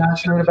just as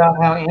passionate about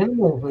how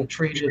animals are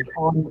treated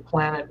on the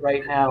planet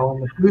right now,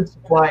 and the food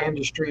supply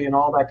industry and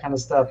all that kind of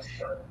stuff.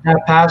 That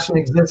passion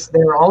exists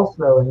there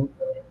also.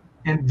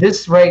 And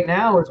this right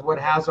now is what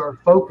has our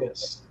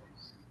focus.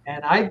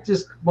 And I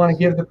just want to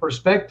give the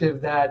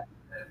perspective that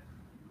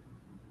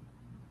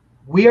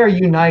we are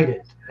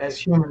united as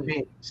human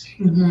beings.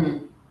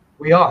 Mm-hmm.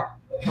 We are.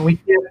 And we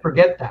can't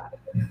forget that,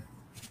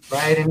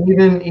 right? And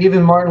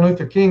even Martin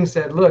Luther King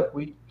said, look,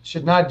 we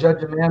should not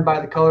judge a man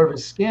by the color of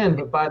his skin,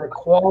 but by the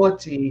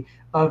quality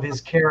of his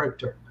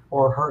character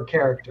or her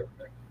character.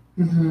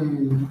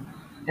 Mm-hmm.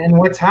 And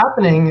what's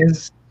happening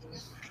is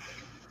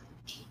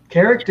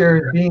character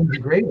is being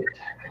degraded.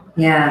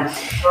 Yeah.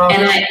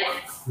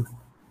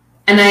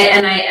 And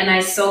I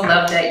so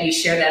love that you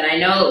share that. I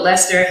know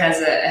Lester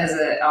has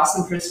an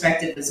awesome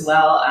perspective as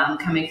well,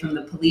 coming from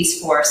the police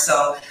force.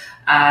 So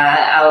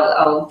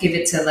I'll give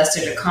it to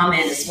Lester to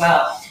comment as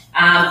well.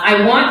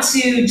 I want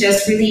to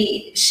just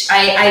really,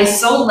 I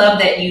so love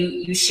that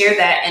you share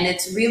that, and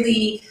it's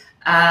really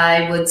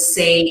I would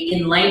say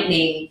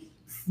enlightening.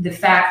 The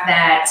fact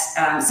that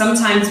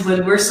sometimes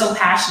when we're so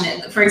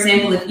passionate, for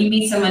example, if you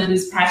meet someone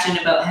who's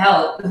passionate about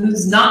health,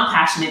 who's not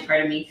passionate,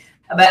 pardon me,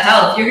 about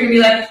health, you're going to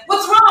be like,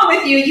 what's wrong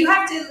with you? You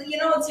have to, you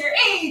know, it's your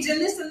age and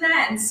this and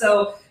that. And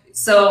so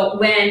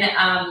when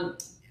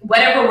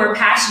whatever we're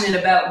passionate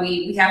about,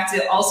 we have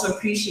to also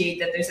appreciate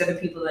that there's other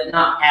people that are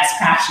not as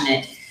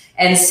passionate.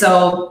 And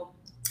so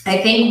I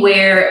think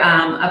where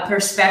a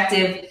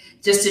perspective,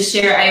 just to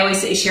share, I always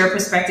say share a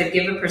perspective,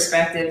 give a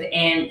perspective,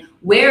 and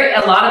where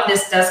a lot of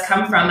this does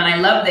come from. And I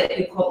love that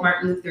you quote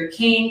Martin Luther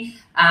King,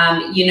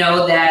 you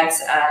know,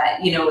 that,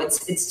 you know,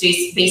 it's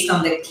just based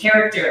on the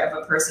character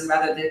of a person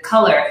rather than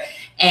color.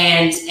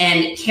 And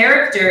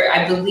character,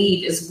 I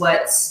believe, is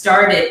what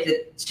started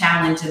the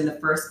challenge in the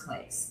first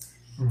place.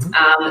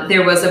 Mm-hmm.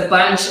 There was a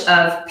bunch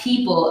of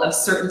people of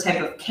certain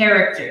type of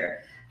character.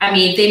 I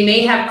mean, they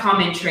may have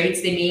common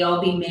traits. They may all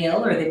be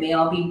male, or they may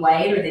all be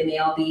white, or they may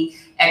all be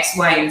X,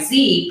 Y, and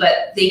Z,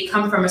 but they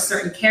come from a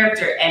certain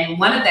character. And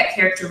one of that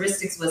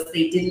characteristics was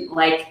they didn't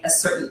like a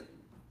certain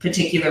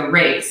particular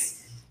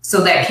race.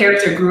 So that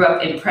character grew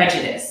up in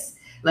prejudice,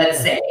 let's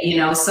say, you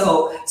know.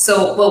 So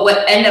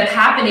what ended up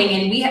happening,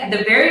 and we had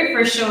the very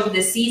first show of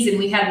this season,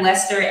 we had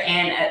Lester,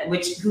 and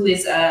who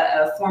is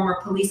a former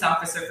police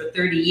officer for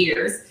 30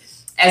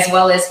 years, as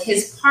well as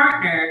his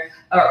partner,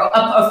 or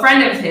a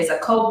friend of his, a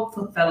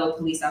fellow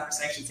police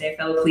officer, I should say, a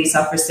fellow police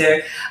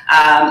officer,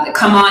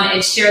 come on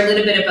and share a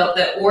little bit about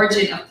the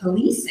origin of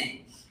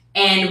policing.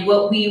 And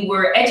what we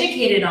were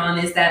educated on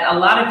is that a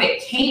lot of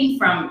it came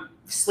from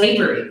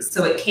slavery.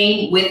 So it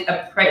came with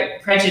a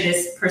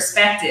prejudiced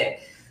perspective.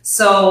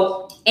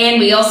 So, and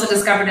we also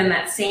discovered in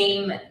that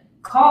same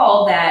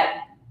call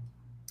that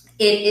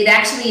it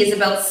actually is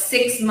about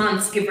 6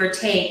 months, give or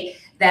take,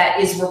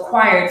 that is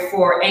required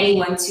for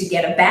anyone to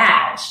get a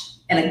badge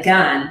and a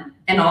gun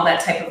and all that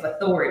type of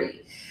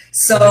authority.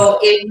 So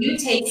if you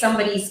take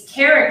somebody's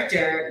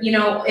character, you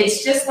know,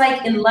 it's just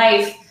like in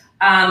life,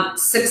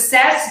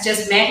 success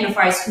just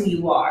magnifies who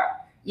you are,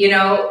 you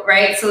know,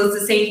 right? So it's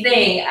the same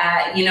thing.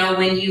 You know,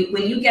 when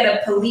you get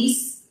a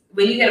police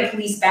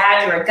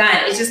badge or a gun,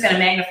 it's just going to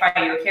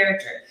magnify your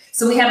character.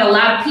 So we had a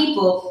lot of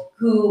people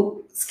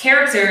whose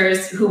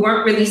characters who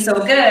weren't really so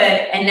good,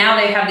 and now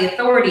they have the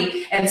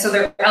authority, and so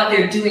they're out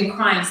there doing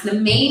crimes. The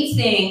main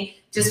thing,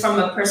 just from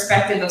a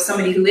perspective of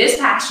somebody who is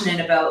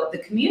passionate about the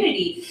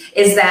community,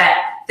 is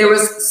that there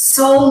was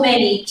so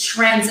many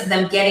trends of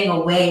them getting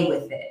away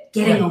with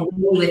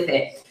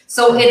it.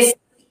 So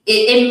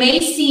it may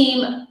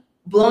seem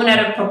blown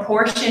out of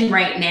proportion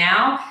right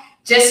now.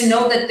 Just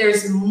know that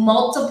there's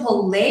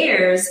multiple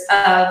layers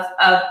of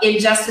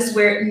injustice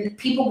where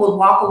people will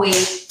walk away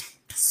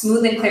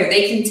smooth and clear.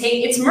 They can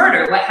take, it's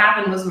murder. What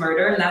happened was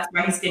murder, and that's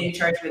why he's getting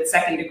charged with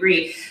second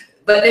degree.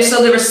 But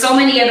there were so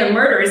many other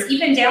murders,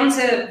 even down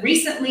to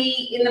recently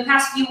in the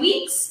past few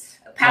weeks,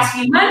 past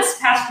few months,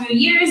 past few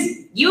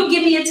years. You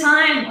give me a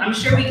time, I'm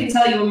sure we can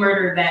tell you a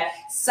murder that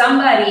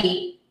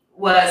somebody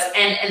was,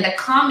 and the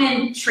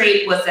common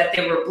trait was that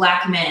they were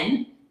Black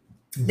men.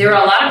 There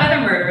are a lot of other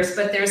murders,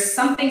 but there's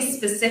something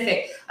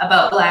specific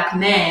about Black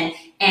men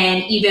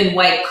and even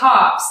white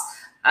cops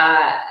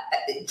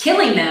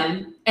killing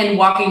them and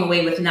walking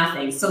away with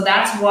nothing. So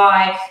that's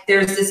why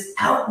there's this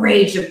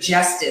outrage of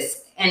justice.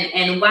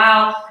 And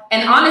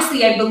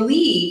honestly,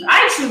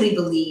 I truly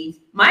believe,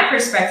 my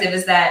perspective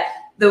is that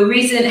the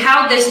reason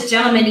how this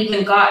gentleman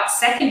even got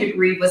second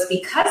degree was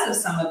because of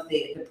some of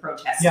the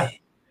protesting. Yeah,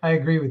 I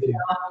agree with you.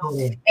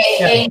 Totally.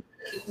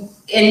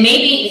 And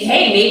maybe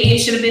it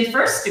should have been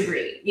first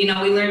degree. You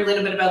know, we learned a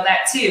little bit about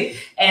that too.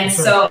 And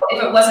so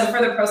if it wasn't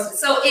for the process,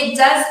 so it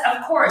does,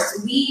 of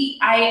course,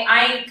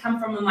 I come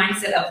from a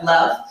mindset of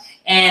love.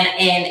 And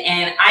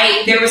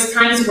there was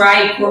times where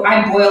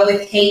I boil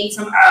with hate.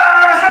 So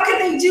how can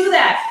they do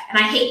that? And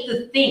I hate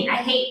I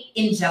hate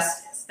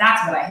injustice.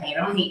 That's what I hate.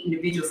 I don't hate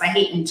individuals. I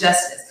hate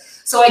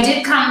injustice. So I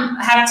did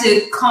have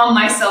to calm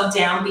myself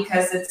down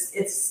because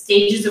it's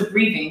stages of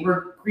grieving.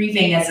 We're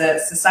grieving as a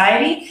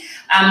society.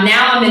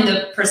 Now I'm in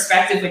the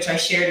perspective, which I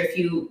shared a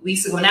few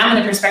weeks ago. Now I'm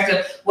in the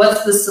perspective,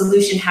 what's the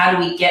solution? How do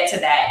we get to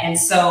that? And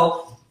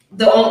so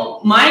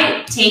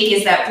my take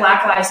is that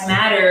Black Lives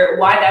Matter,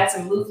 why that's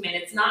a movement.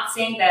 It's not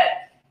saying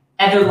that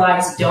other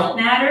lives don't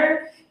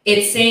matter.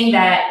 It's saying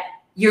that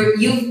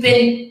you've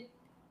been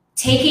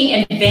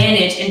taking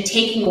advantage and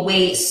taking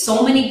away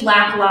so many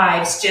Black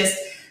lives just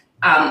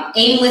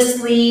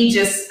aimlessly,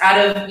 just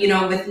out of, you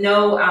know, with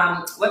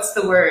no, what's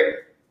the word?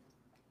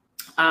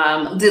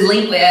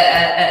 Delinquent.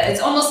 It's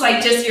almost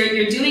like just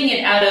you're doing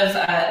it out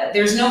of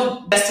there's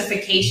no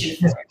justification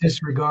for it.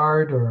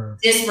 Disregard or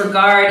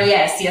disregard.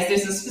 Yes.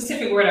 There's a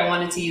specific word I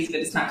wanted to use,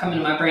 but it's not coming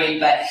to my brain.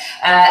 But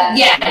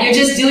yeah, you're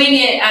just doing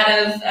it out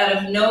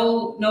of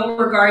no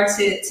regard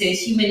to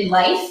human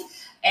life,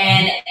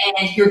 and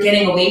you're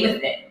getting away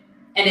with it.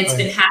 And it's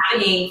been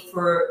happening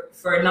for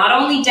not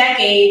only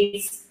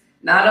decades,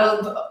 not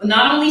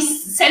only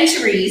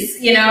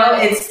centuries. You know,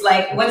 it's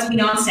like what's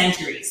been on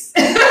centuries.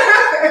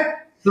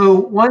 So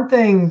one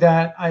thing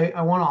that I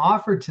want to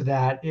offer to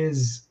that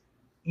is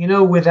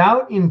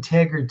without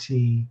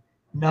integrity,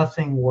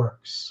 nothing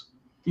works.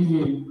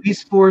 Mm-hmm. The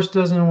police force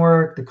doesn't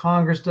work, the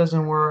Congress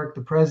doesn't work,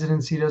 the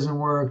presidency doesn't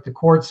work, the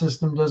court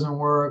system doesn't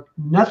work.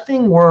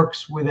 Nothing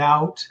works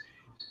without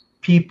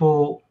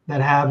people that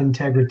have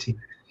integrity.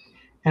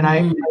 And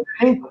I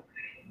think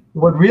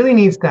what really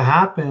needs to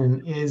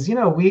happen is,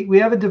 we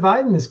have a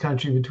divide in this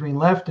country between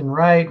left and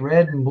right,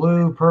 red and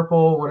blue,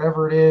 purple,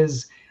 whatever it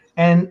is.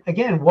 And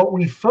again, what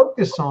we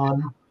focus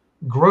on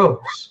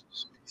grows.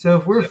 So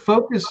if we're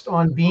focused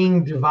on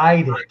being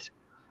divided,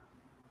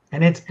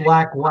 and it's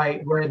black,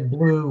 white, red,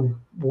 blue,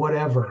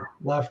 whatever,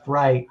 left,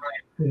 right,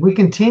 if we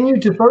continue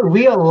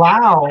we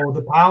allow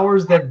the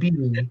powers that be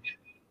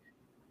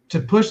to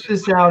push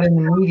this out in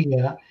the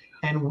media,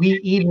 and we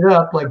eat it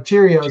up like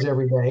Cheerios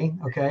every day,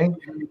 okay?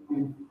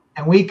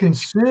 And we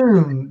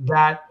consume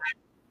that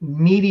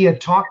media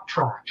talk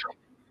track,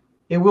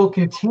 it will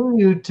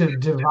continue to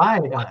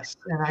divide us.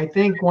 And I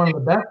think one of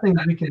the best things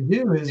we can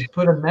do is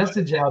put a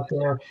message out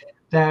there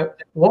that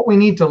what we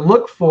need to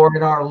look for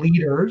in our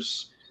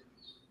leaders,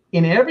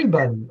 in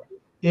everybody,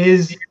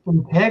 is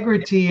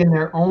integrity in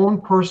their own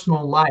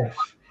personal life.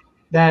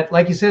 That,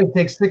 like you said, it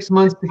takes 6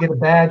 months to get a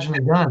badge and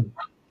a gun.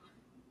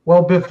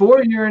 Well,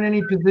 before you're in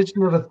any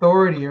position of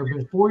authority or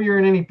before you're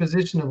in any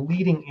position of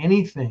leading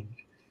anything,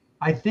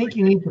 I think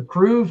you need to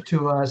prove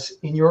to us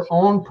in your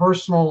own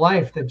personal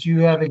life that you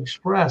have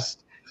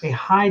expressed a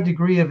high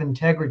degree of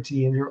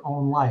integrity in your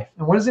own life.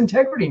 And what does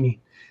integrity mean?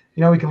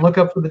 We can look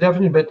up for the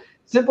definition, but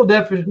simple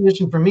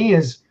definition for me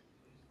is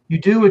you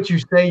do what you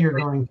say you're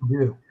going to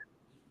do.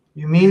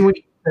 You mean what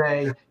you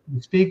say,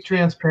 you speak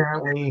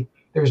transparently.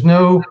 There's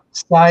no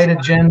side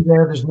agenda,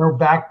 there's no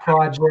back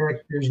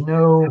project, there's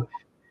no,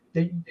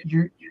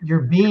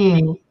 you're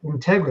being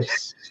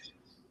integrous,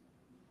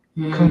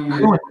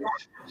 congruent.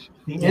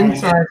 The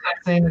inside is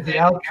the same as the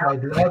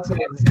outside. The outside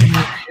is the same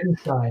as the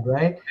inside,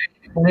 right?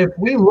 And if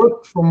we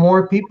looked for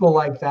more people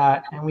like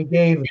that, and we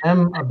gave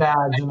them a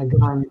badge and a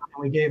gun, and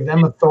we gave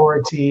them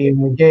authority, and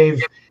we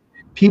gave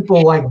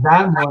people like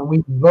that more,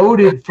 we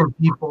voted for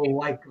people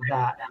like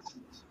that.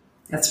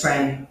 That's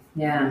right.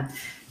 Yeah.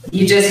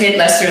 You just hit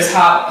Lester's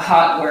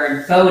hot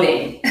word,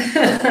 voting.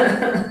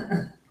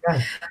 Yeah.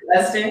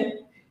 Lester?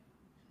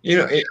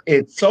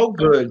 It's so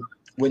good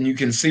when you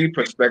can see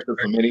perspective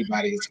from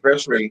anybody,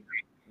 especially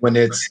when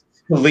it's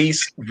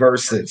police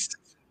versus.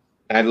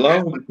 I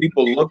love when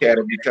people look at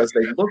it because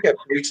they look at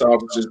police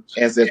officers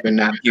as if they're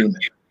not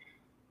human.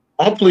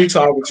 All police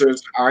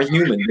officers are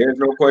human. There's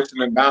no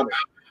question about it.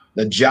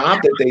 The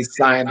job that they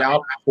signed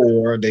up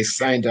for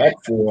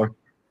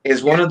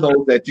is one of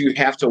those that you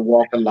have to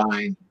walk a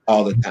line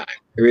all the time.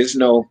 There is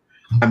no,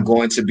 I'm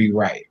going to be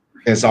right.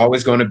 There's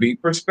always going to be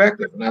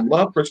perspective. And I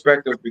love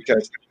perspective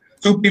because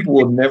two people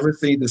will never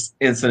see this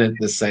incident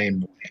the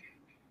same way.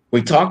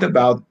 We talked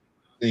about,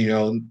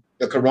 the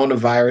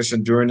coronavirus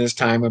and during this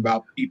time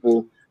about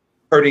people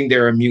hurting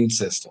their immune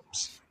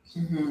systems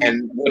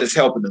and what is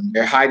helping them.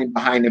 They're hiding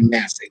behind a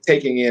mask. They're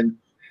taking in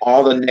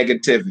all the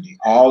negativity,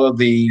 all of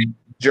the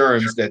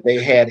germs that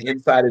they had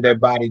inside of their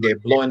body. They're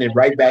blowing it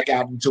right back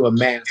out into a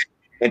mask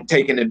and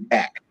taking it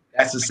back.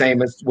 That's the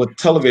same as what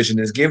television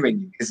is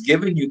giving you. It's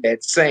giving you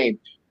that same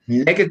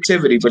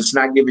negativity, but it's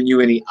not giving you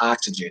any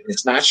oxygen.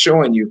 It's not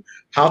showing you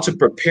how to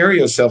prepare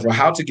yourself or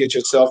how to get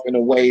yourself in a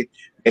way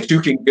that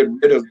you can get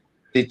rid of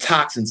the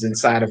toxins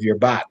inside of your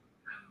body.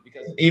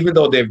 Because even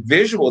though they're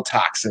visual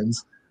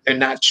toxins, they're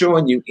not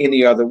showing you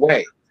any other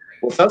way.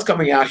 With us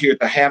coming out here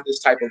to have this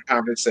type of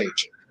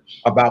conversation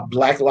about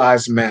Black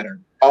Lives Matter,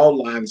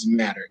 all lives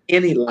matter,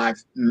 any life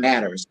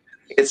matters.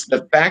 It's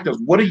the fact of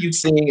what are you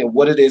seeing and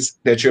what it is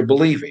that you're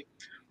believing.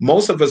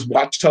 Most of us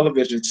watch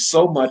television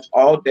so much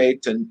all day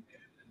to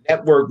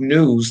network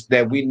news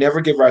that we never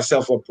give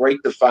ourselves a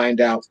break to find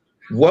out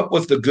what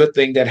was the good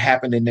thing that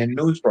happened in that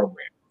news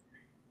program.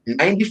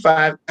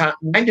 95%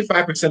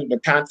 of the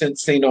content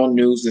seen on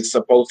news is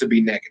supposed to be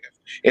negative.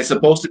 It's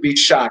supposed to be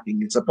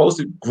shocking. It's supposed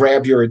to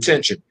grab your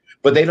attention,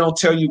 but they don't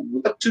tell you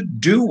what to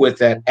do with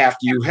that after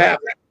you have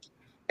it.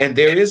 And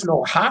there is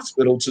no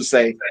hospital to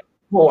say,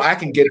 oh, I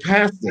can get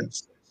past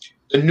this.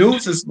 The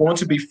news is going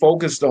to be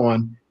focused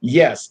on,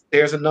 yes,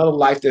 there's another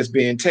life that's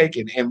being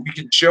taken. And we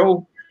can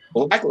show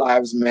Black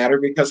Lives Matter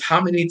because how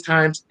many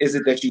times is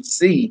it that you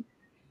see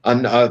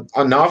an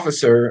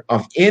officer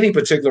of any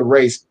particular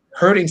race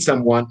hurting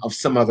someone of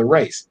some other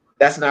race?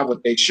 That's not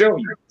what they show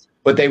you.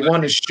 But they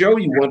want to show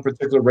you one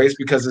particular race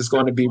because it's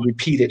going to be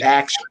repeated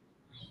action.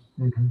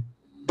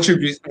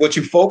 What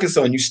you focus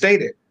on, you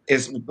stated,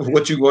 is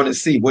what you're going to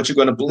see, what you're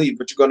going to believe,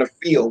 what you're going to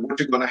feel, what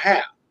you're going to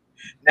have.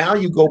 Now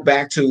you go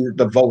back to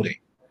the voting.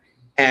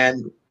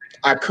 And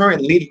our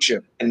current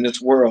leadership in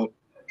this world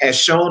has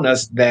shown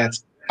us that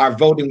our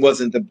voting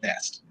wasn't the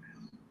best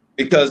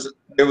because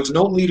there was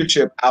no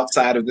leadership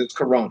outside of this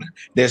corona.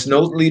 There's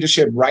no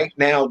leadership right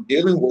now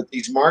dealing with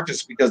these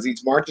marches because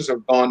these marches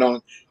have gone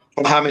on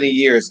for how many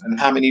years and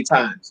how many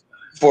times.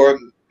 For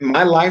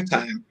my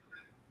lifetime,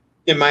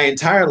 in my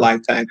entire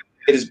lifetime,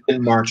 it has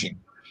been marching.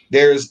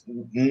 There's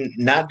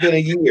not been a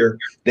year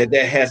that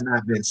there has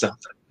not been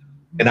something.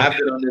 And I've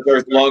been on this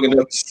earth long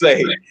enough to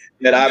say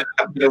that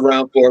I've been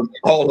around for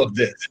all of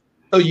this.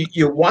 So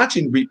you're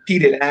watching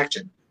repeated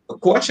action. The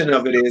question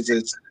of it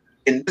is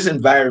in this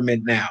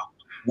environment now,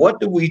 what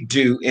do we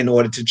do in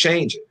order to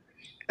change it?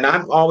 And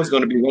I'm always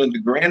going to be one of the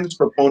grandest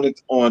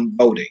proponents on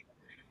voting.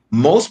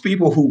 Most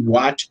people who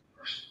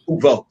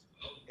vote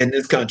in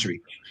this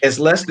country, it's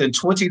less than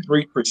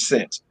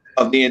 23%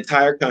 of the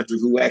entire country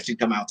who actually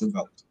come out to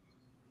vote.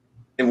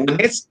 And when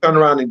they turn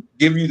around and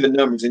give you the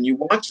numbers and you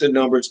watch the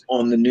numbers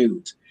on the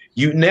news,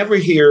 you never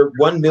hear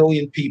 1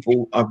 million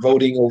people are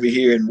voting over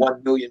here and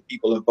 1 million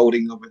people are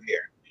voting over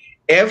there.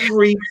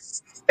 Every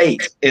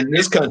state in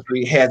this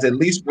country has at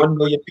least 1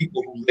 million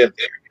people who live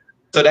there.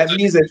 So that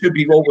means there should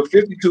be over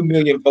 52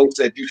 million votes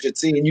that you should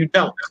see, and you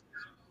don't.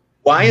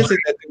 Why is it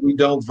that we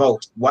don't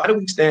vote? Why do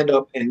we stand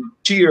up and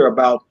cheer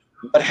about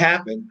what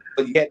happened,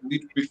 but yet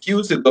we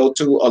refuse to go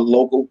to a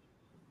local,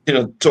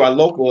 to our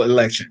local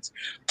elections,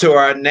 to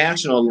our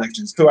national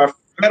elections, to our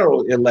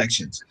federal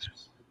elections?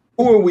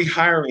 Who are we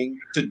hiring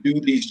to do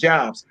these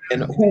jobs,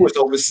 and who is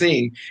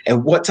overseeing,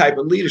 and what type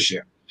of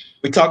leadership?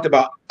 We talked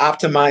about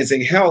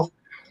optimizing health.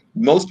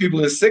 Most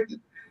people are sick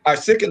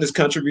in this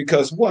country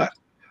because what?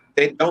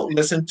 They don't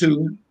listen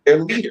to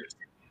their leaders.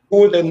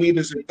 Who are their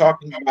leaders who are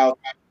talking about,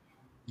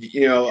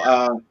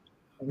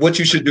 what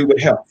you should do with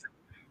health?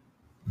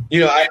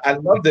 I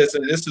love this,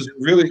 and this is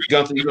really,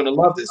 Gunther, you're going to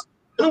love this.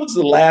 When was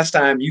the last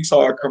time you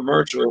saw a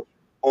commercial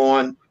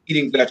on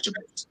eating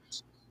vegetables?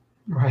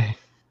 Right.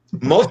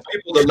 Most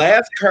people,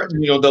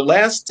 the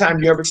last time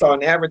you ever saw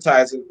an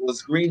advertisement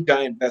was Green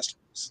Giant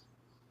vegetables.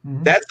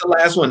 Mm-hmm. That's the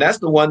last one. That's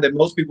the one that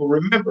most people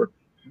remember.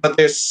 But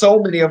there's so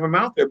many of them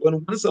out there. But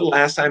when is the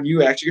last time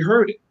you actually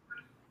heard it?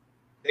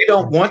 They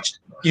don't want,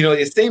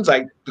 it seems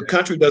like the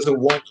country doesn't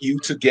want you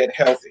to get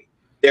healthy.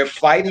 They're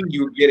fighting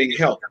you getting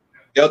healthy.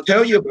 They'll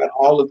tell you about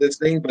all of this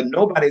thing, but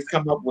nobody's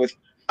come up with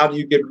how do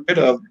you get rid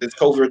of this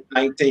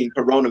COVID-19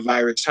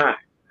 coronavirus time.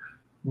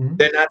 Mm-hmm.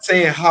 They're not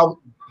saying how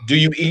do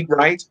you eat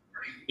right?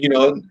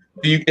 Do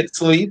you get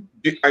sleep?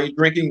 Are you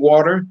drinking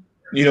water?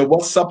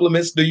 What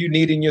supplements do you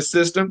need in your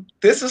system?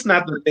 This is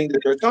not the thing that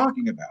they're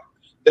talking about.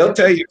 They'll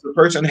tell you if the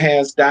person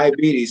has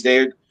diabetes,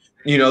 they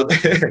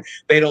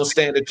don't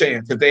stand a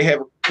chance. If they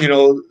have,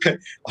 a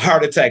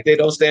heart attack, they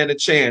don't stand a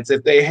chance.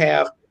 If they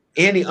have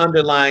any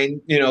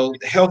underlying,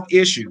 health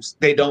issues,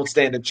 they don't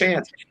stand a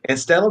chance.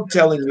 Instead of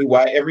telling me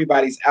why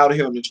everybody's out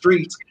here on the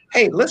streets,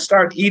 hey, let's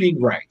start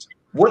eating right.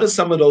 What are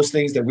some of those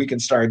things that we can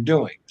start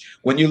doing?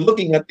 When you're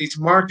looking at these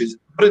marches,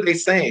 what are they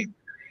saying?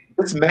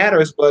 This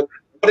matters, but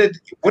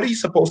what are you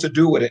supposed to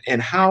do with it,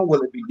 and how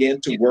will it begin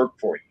to work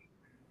for you?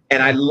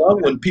 And I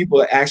love when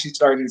people are actually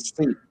starting to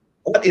see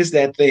what is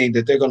that thing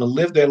that they're going to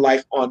live their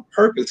life on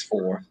purpose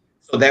for,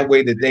 so that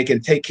way that they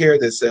can take care of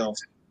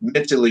themselves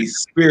mentally,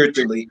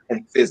 spiritually,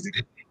 and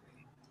physically.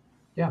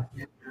 Yeah.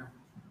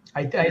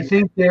 I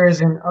think there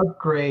is an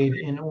upgrade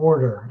in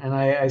order. And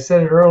I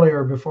said it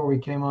earlier before we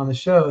came on the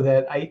show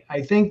that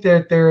I think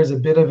that there is a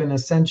bit of an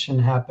ascension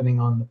happening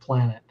on the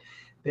planet.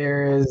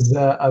 There is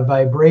a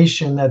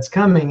vibration that's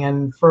coming.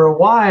 And for a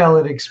while,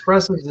 it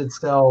expresses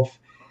itself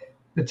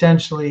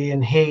potentially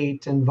in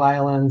hate and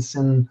violence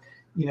and,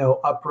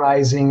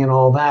 uprising and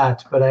all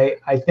that. But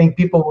I think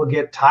people will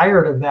get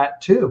tired of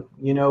that too.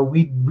 We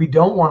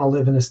don't want to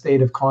live in a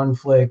state of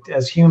conflict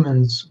as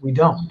humans. We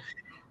don't.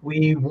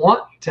 We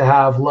want to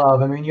have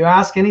love. I mean, you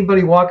ask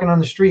anybody walking on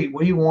the street,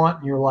 what do you want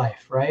in your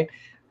life, right?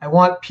 I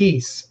want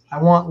peace.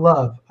 I want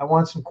love. I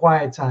want some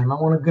quiet time. I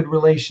want a good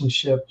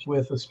relationship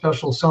with a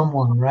special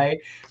someone, right?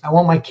 I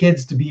want my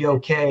kids to be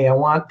okay. I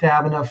want to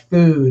have enough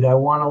food. I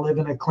want to live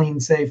in a clean,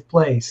 safe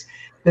place.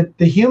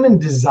 The human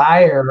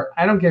desire,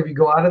 I don't care if you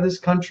go out of this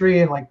country,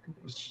 and like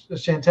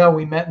Chantel,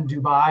 we met in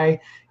Dubai,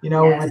 we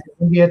went to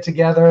India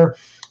together,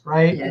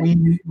 right?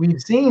 Yes.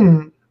 We've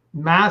seen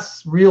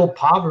mass real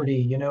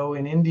poverty,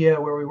 in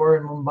India where we were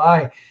in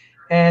Mumbai,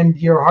 and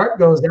your heart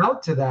goes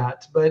out to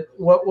that. But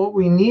what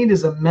we need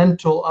is a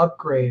mental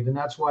upgrade. And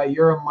that's why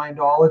you're a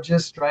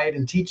mindologist, right?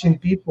 And teaching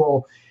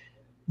people,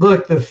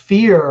 look, the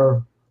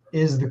fear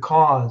is the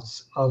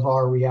cause of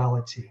our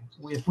reality.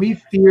 If we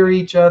fear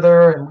each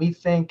other and we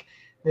think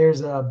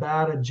there's a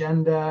bad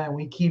agenda and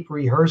we keep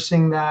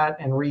rehearsing that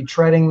and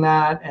retreading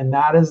that, and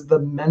that is the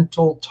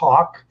mental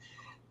talk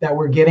that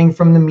we're getting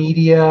from the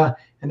media,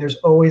 and there's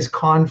always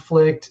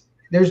conflict,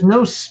 there's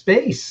no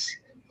space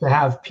to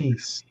have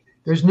peace.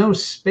 There's no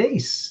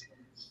space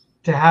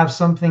to have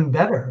something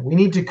better. We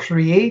need to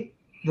create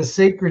the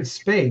sacred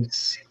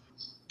space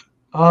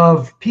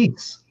of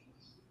peace,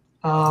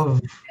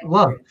 of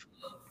love,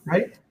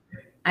 right?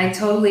 I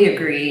totally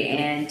agree.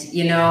 And,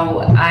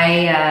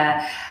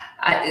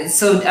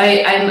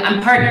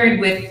 I'm partnered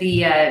with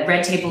the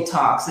Red Table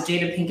Talk. So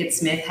Jada Pinkett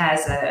Smith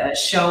has a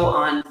show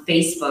on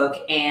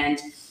Facebook, and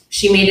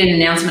she made an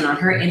announcement on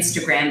her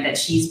Instagram that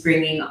she's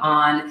bringing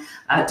on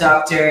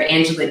Dr.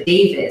 Angela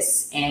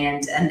Davis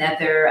and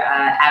another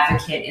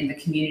advocate in the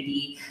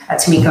community,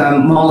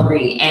 Tamika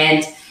Mullery.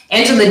 And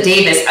Angela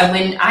Davis.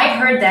 When I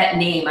heard that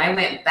name, I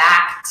went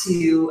back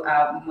to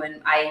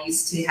when I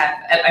used to have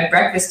at my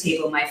breakfast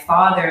table, my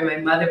father and my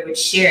mother would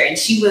share, and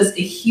she was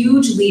a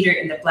huge leader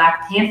in the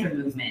Black Panther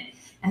movement.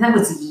 And that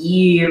was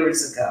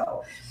years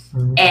ago.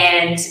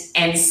 And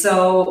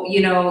so,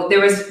 you know, there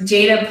was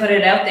Jada put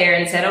it out there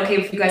and said, okay,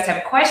 if you guys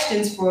have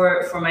questions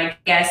for my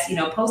guests, you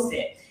know, post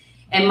it.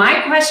 And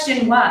my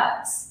question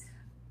was,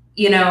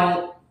 you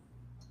know,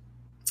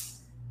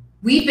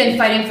 we've been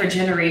fighting for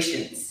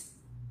generations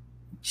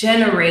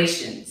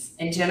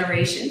and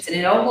generations. And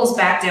it all goes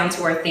back down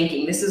to our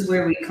thinking. This is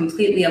where we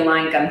completely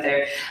align,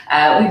 Gunther.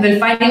 We've been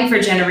fighting for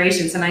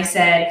generations. And I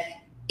said,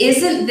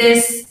 isn't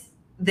this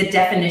the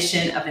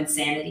definition of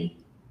insanity?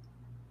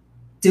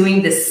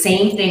 Doing the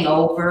same thing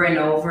over and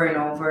over and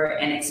over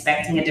and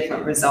expecting a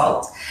different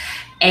result.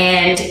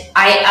 And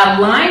I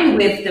align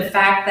with the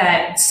fact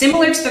that,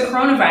 similar to the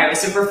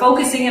coronavirus, if we're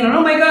focusing in on,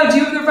 oh my God, do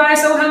you have the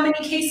virus? Oh, how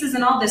many cases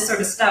and all this sort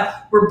of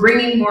stuff, we're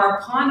bringing more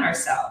upon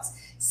ourselves.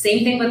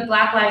 Same thing with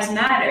Black Lives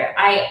Matter.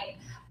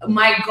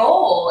 My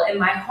goal and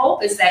my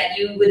hope is that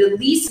you would at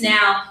least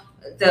now,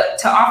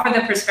 to offer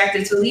the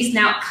perspective, to at least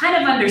now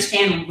kind of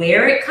understand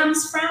where it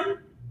comes from.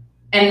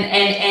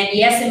 And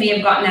yes, it may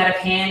have gotten out of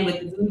hand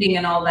with looting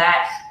and all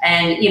that.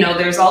 And, you know,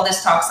 there's all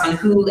this talks on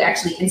who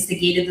actually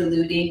instigated the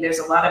looting. There's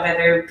a lot of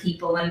other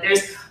people, and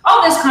there's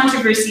all this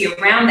controversy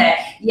around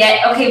that.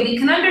 Yet, okay, we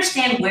can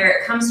understand where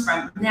it comes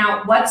from.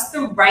 Now, what's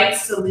the right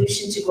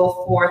solution to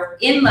go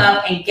forth in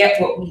love and get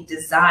what we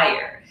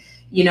desire?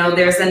 You know,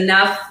 there's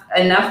enough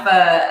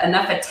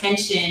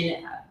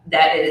attention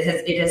that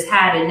it has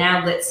had, and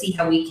now let's see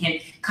how we can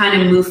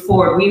kind of move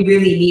forward. We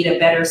really need a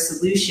better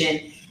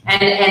solution.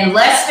 And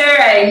Lester,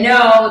 I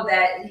know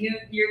that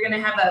you're going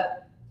to have a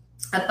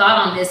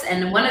thought on this.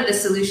 And one of the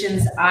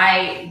solutions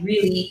I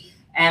really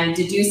am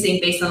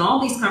deducing based on all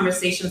these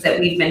conversations that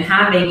we've been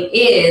having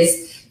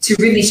is to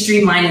really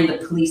streamline in the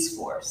police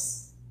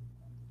force.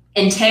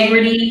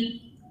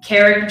 Integrity,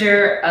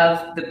 character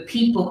of the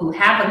people who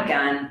have a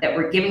gun that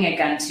we're giving a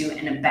gun to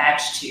and a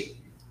badge to.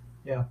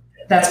 Yeah.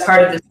 That's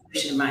part of the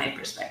solution in my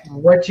perspective.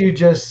 What you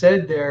just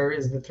said there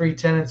is the 3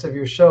 tenets of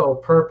your show: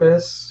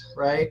 purpose,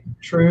 right?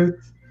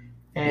 Truth,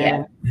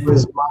 and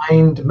was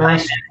mind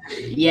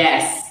mastery.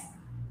 Yes.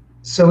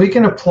 So we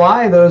can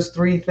apply those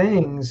 3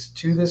 things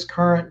to this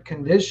current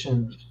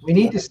condition. We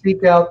need to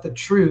seek out the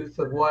truth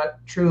of what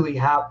truly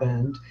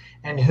happened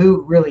and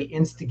who really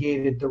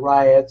instigated the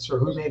riots, or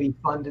who maybe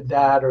funded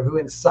that, or who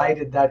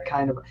incited that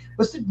kind of,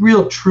 what's the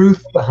real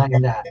truth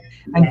behind that?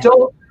 And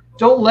don't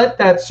let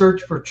that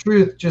search for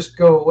truth just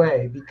go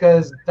away,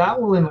 because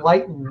that will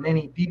enlighten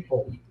many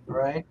people, all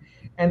right?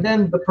 And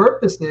then the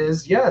purpose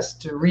is, yes,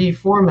 to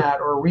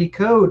reformat or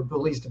recode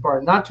police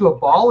department, not to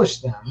abolish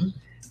them,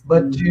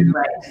 but to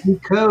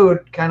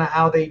decode kind of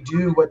how they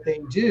do what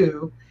they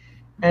do.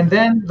 And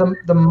then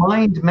the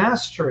mind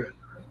mastery.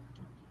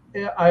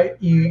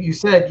 You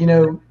said, you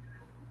know,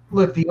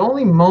 look, the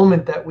only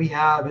moment that we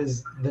have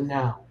is the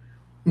now.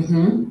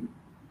 Mm-hmm.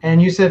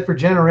 And you said for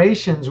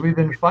generations we've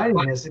been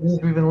fighting this. It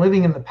means we've been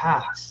living in the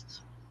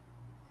past.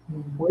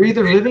 We're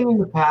either living in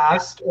the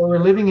past or we're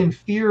living in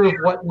fear of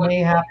what may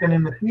happen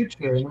in the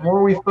future. And the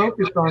more we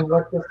focus on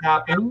what just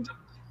happened,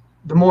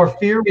 the more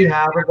fear we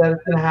have of that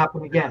it's going to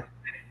happen again.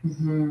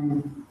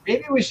 Mm-hmm.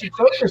 Maybe we should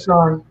focus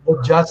on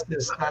the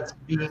justice that's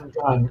being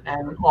done,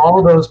 and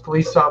all those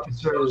police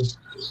officers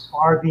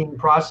are being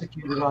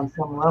prosecuted on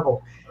some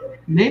level.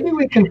 Maybe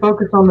we can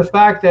focus on the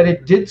fact that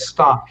it did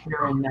stop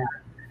here and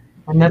there,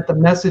 and that the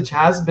message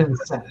has been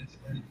sent,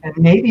 and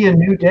maybe a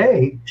new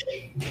day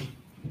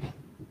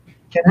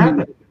can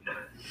happen.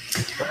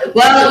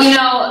 Well, you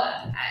know,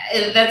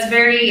 that's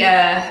very,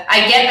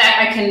 I get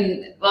that.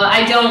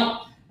 I don't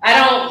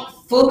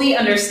fully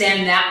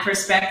understand that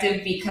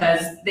perspective,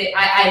 because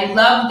I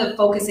love the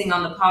focusing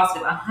on the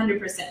positive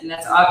 100%, and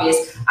that's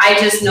obvious. I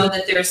just know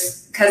that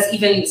because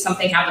even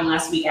something happened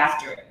last week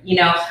after it, you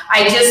know,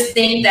 I just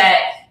think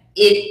that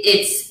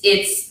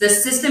it's the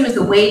system is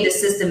the way the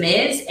system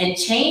is, and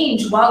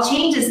while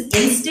change is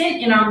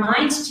instant in our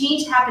minds,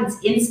 change happens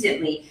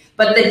instantly.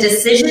 But the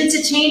decision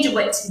to change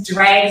what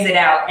drags it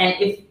out. And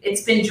if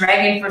it's been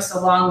dragging for so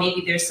long,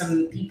 maybe there's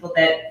some people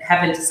that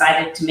haven't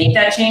decided to make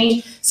that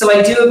change. So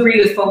I do agree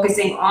with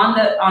focusing on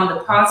the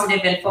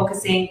positive, and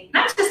focusing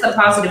not just the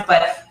positive,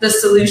 but the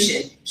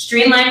solution.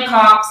 Streamline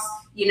cops,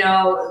 you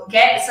know,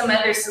 get some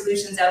other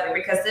solutions out there,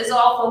 because this is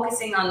all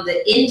focusing on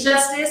the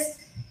injustice.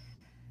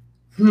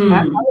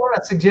 I want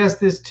to suggest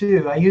this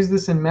too. I use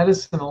this in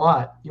medicine a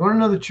lot. You want to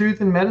know the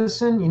truth in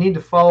medicine? You need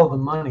to follow the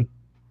money.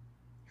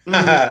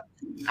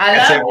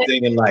 That's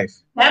everything in life.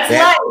 That's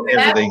life.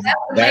 Everything.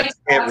 That's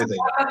everything.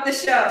 Up the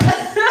show.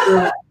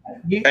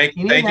 Thank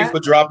you for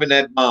dropping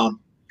that bomb.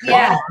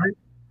 Yeah.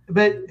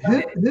 But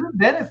who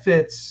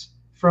benefits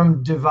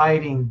from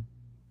dividing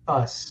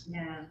us?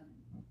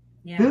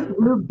 Yeah.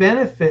 Who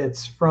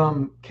benefits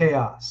from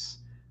chaos?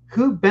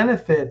 Who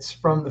benefits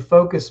from the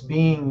focus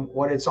being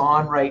what it's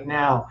on right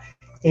now,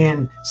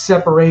 in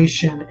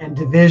separation and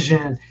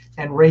division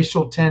and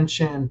racial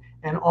tension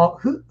and all?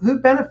 Who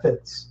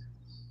benefits?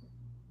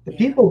 The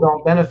people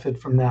don't benefit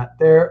from that.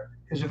 There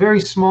is a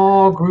very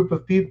small group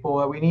of people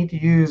that we need to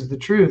use the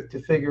truth to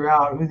figure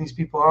out who these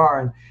people are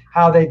and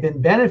how they've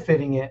been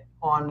benefiting it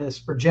on this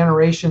for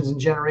generations and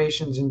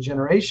generations and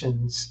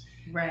generations.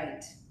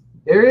 Right.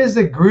 There is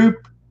a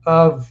group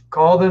of,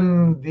 call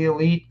them the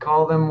elite,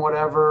 call them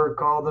whatever,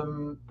 call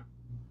them.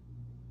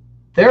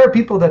 There are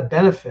people that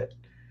benefit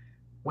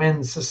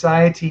when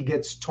society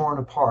gets torn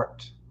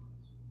apart.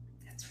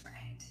 That's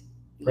right.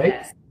 Right?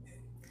 Yes.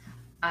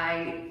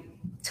 I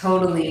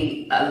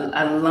totally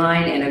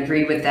align and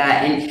agree with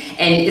that. And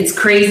it's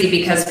crazy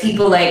because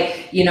people,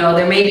 like, you know,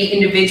 there may be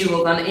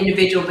individuals on an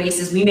individual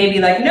basis. We may be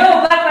like,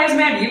 no, Black Lives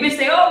Matter. You may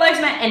say, oh,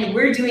 lives matter. And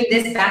we're doing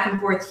this back and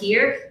forth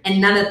here,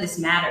 and none of this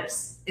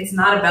matters. It's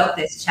not about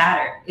this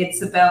chatter.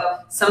 It's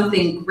about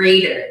something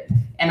greater.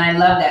 And I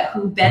love that.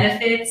 Who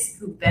benefits,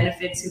 who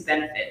benefits, who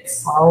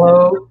benefits.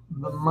 Follow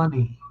the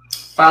money.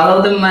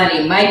 Follow the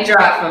money. Mic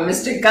drop from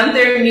Mr.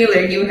 Gunther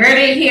Mueller. You heard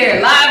it here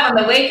live on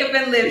the Wake Up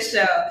and Live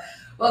show.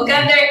 Well,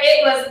 Gunther,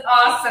 it was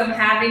awesome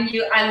having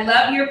you. I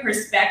love your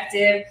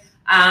perspective.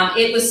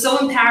 It was so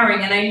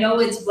empowering, and I know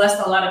it's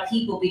blessed a lot of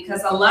people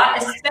because a lot,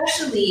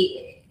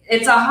 especially,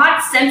 it's a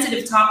hot,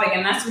 sensitive topic,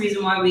 and that's the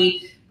reason why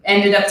we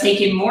ended up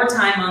taking more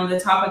time on the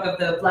topic of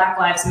the Black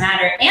Lives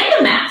Matter and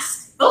the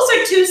mask. Those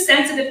are two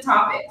sensitive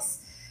topics.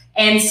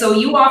 And so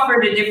you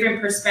offered a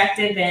different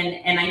perspective,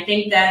 and I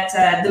think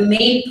that the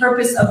main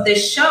purpose of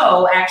this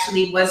show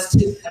actually was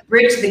to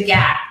bridge the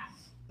gap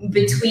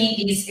between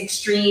these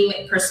extreme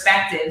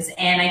perspectives.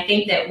 And I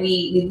think that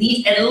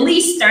we at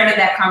least started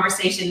that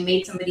conversation,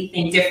 made somebody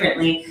think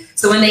differently.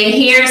 So when they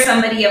hear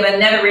somebody of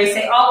another race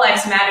say all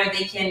lives matter,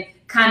 they can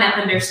kind of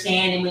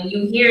understand. And when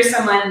you hear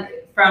someone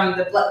from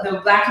the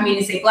Black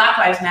community say Black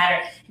Lives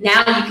Matter,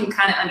 now you can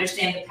kind of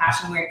understand the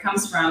passion where it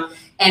comes from.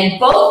 And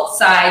both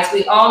sides,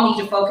 we all need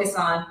to focus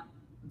on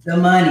the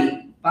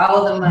money,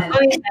 follow the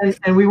money.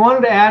 And we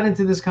wanted to add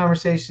into this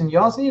conversation, you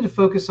also need to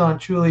focus on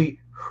truly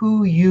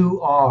who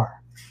you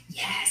are.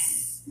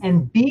 Yes.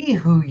 And be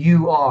who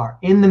you are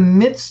in the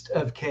midst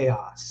of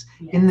chaos,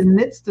 Yes. in the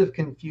midst of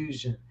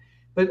confusion.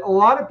 But a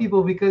lot of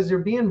people, because they're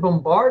being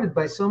bombarded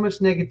by so much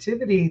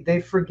negativity, they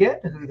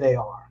forget who they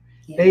are.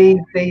 Yeah.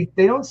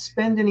 They don't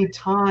spend any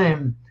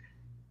time,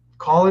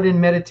 call it in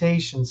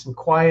meditation, some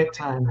quiet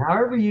time,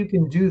 however you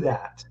can do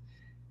that,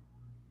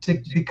 to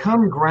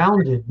become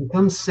grounded,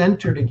 become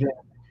centered again.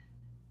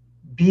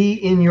 Be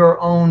in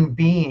your own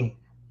being.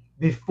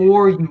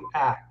 Before you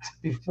act,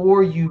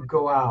 before you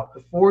go out,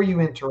 before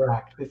you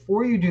interact,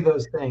 before you do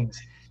those things,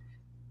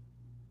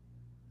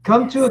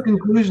 come to a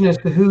conclusion as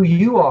to who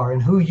you are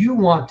and who you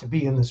want to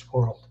be in this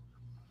world.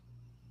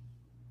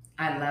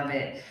 I love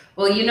it.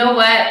 Well, you know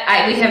what?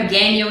 We have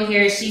Daniel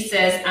here. She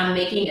says, I'm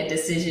making a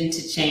decision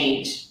to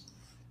change.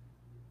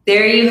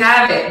 There you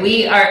have it.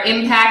 We are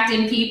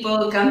impacting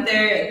people.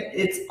 Gunther,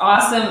 it's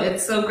awesome.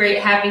 It's so great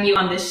having you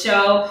on the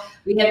show.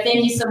 We have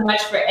thank you so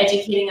much for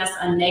educating us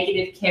on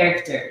negative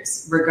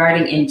characters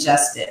regarding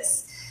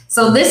injustice.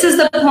 So this is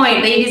the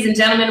point, ladies and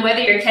gentlemen,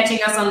 whether you're catching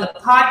us on the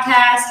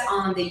podcast,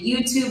 on the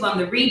YouTube, on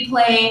the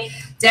replay,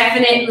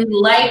 definitely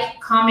like,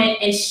 comment,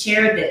 and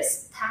share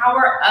this.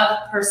 Power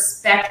of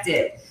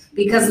perspective.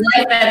 Because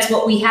life, that's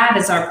what we have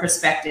is our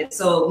perspective.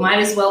 So might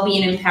as well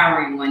be an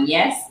empowering one,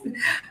 yes?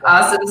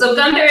 Awesome. So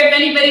Gunther, if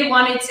anybody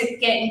wanted to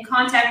get in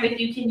contact with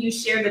you, can you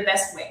share the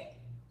best way?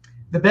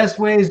 The best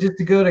way is just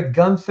to go to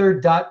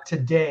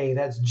gunther.today.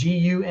 That's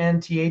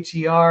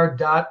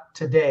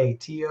GUNTHER.today,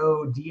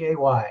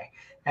 TODAY.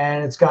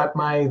 And it's got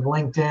my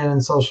LinkedIn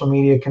and social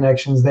media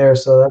connections there.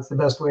 So that's the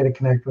best way to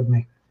connect with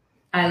me.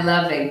 I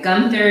love it.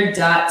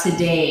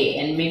 Gunther.today.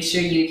 And make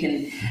sure you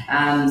can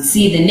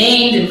see the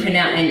name and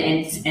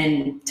pronounce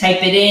and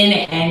type it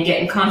in and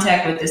get in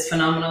contact with this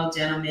phenomenal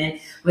gentleman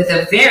with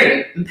a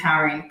very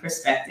empowering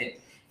perspective.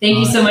 Thank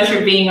you so much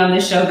for being on the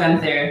show,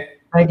 Gunther.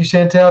 Thank you,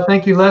 Chantel.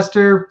 Thank you,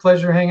 Lester.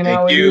 Pleasure hanging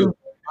out with you.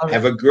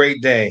 Have a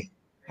great day.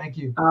 Thank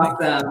you.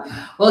 Awesome.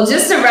 Well,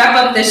 just to wrap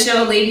up the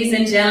show, ladies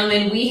and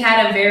gentlemen, we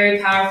had a very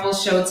powerful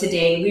show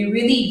today. We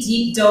really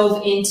deep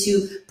dove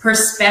into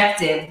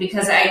perspective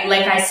because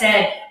like I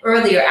said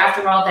earlier,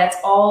 after all, that's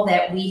all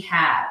that we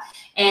have.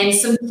 And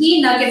some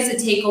key nuggets to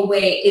take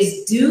away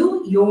is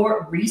do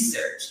your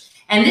research.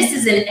 And this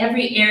is in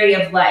every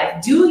area of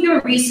life. Do your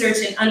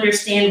research and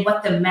understand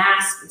what to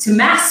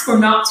mask or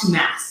not to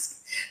mask.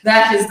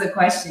 That is the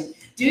question.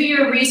 Do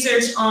your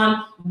research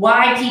on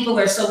why people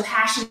are so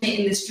passionate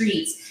in the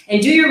streets,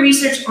 and do your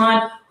research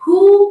on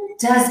who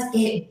does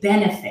it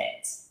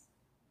benefit.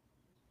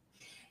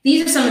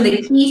 These are some of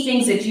the key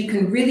things that you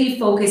can really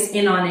focus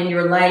in on in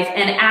your life.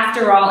 And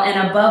after all,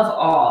 and above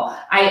all,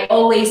 I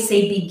always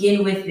say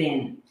begin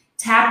within.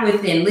 Tap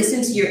within,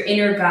 listen to your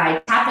inner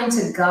guide, tap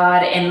into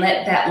God and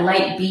let that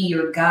light be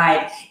your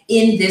guide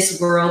in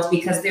this world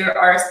because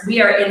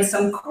we are in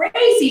some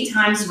crazy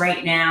times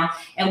right now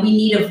and we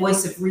need a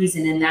voice of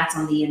reason and that's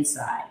on the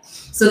inside.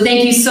 So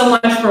thank you so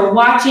much for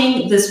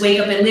watching this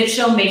Wake Up and Live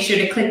show. Make sure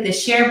to click the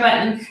share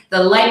button,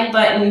 the like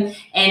button,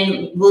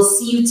 and we'll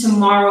see you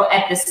tomorrow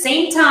at the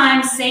same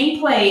time, same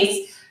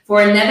place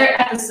for another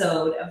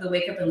episode of the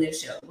Wake Up and Live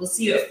Show. We'll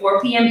see you at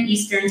 4 p.m.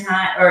 Eastern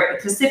time or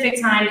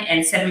Pacific time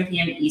and 7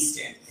 p.m.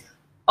 Eastern.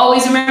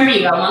 Always remember,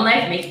 you got one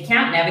life, make it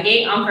count,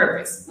 navigate on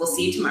purpose. We'll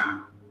see you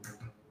tomorrow.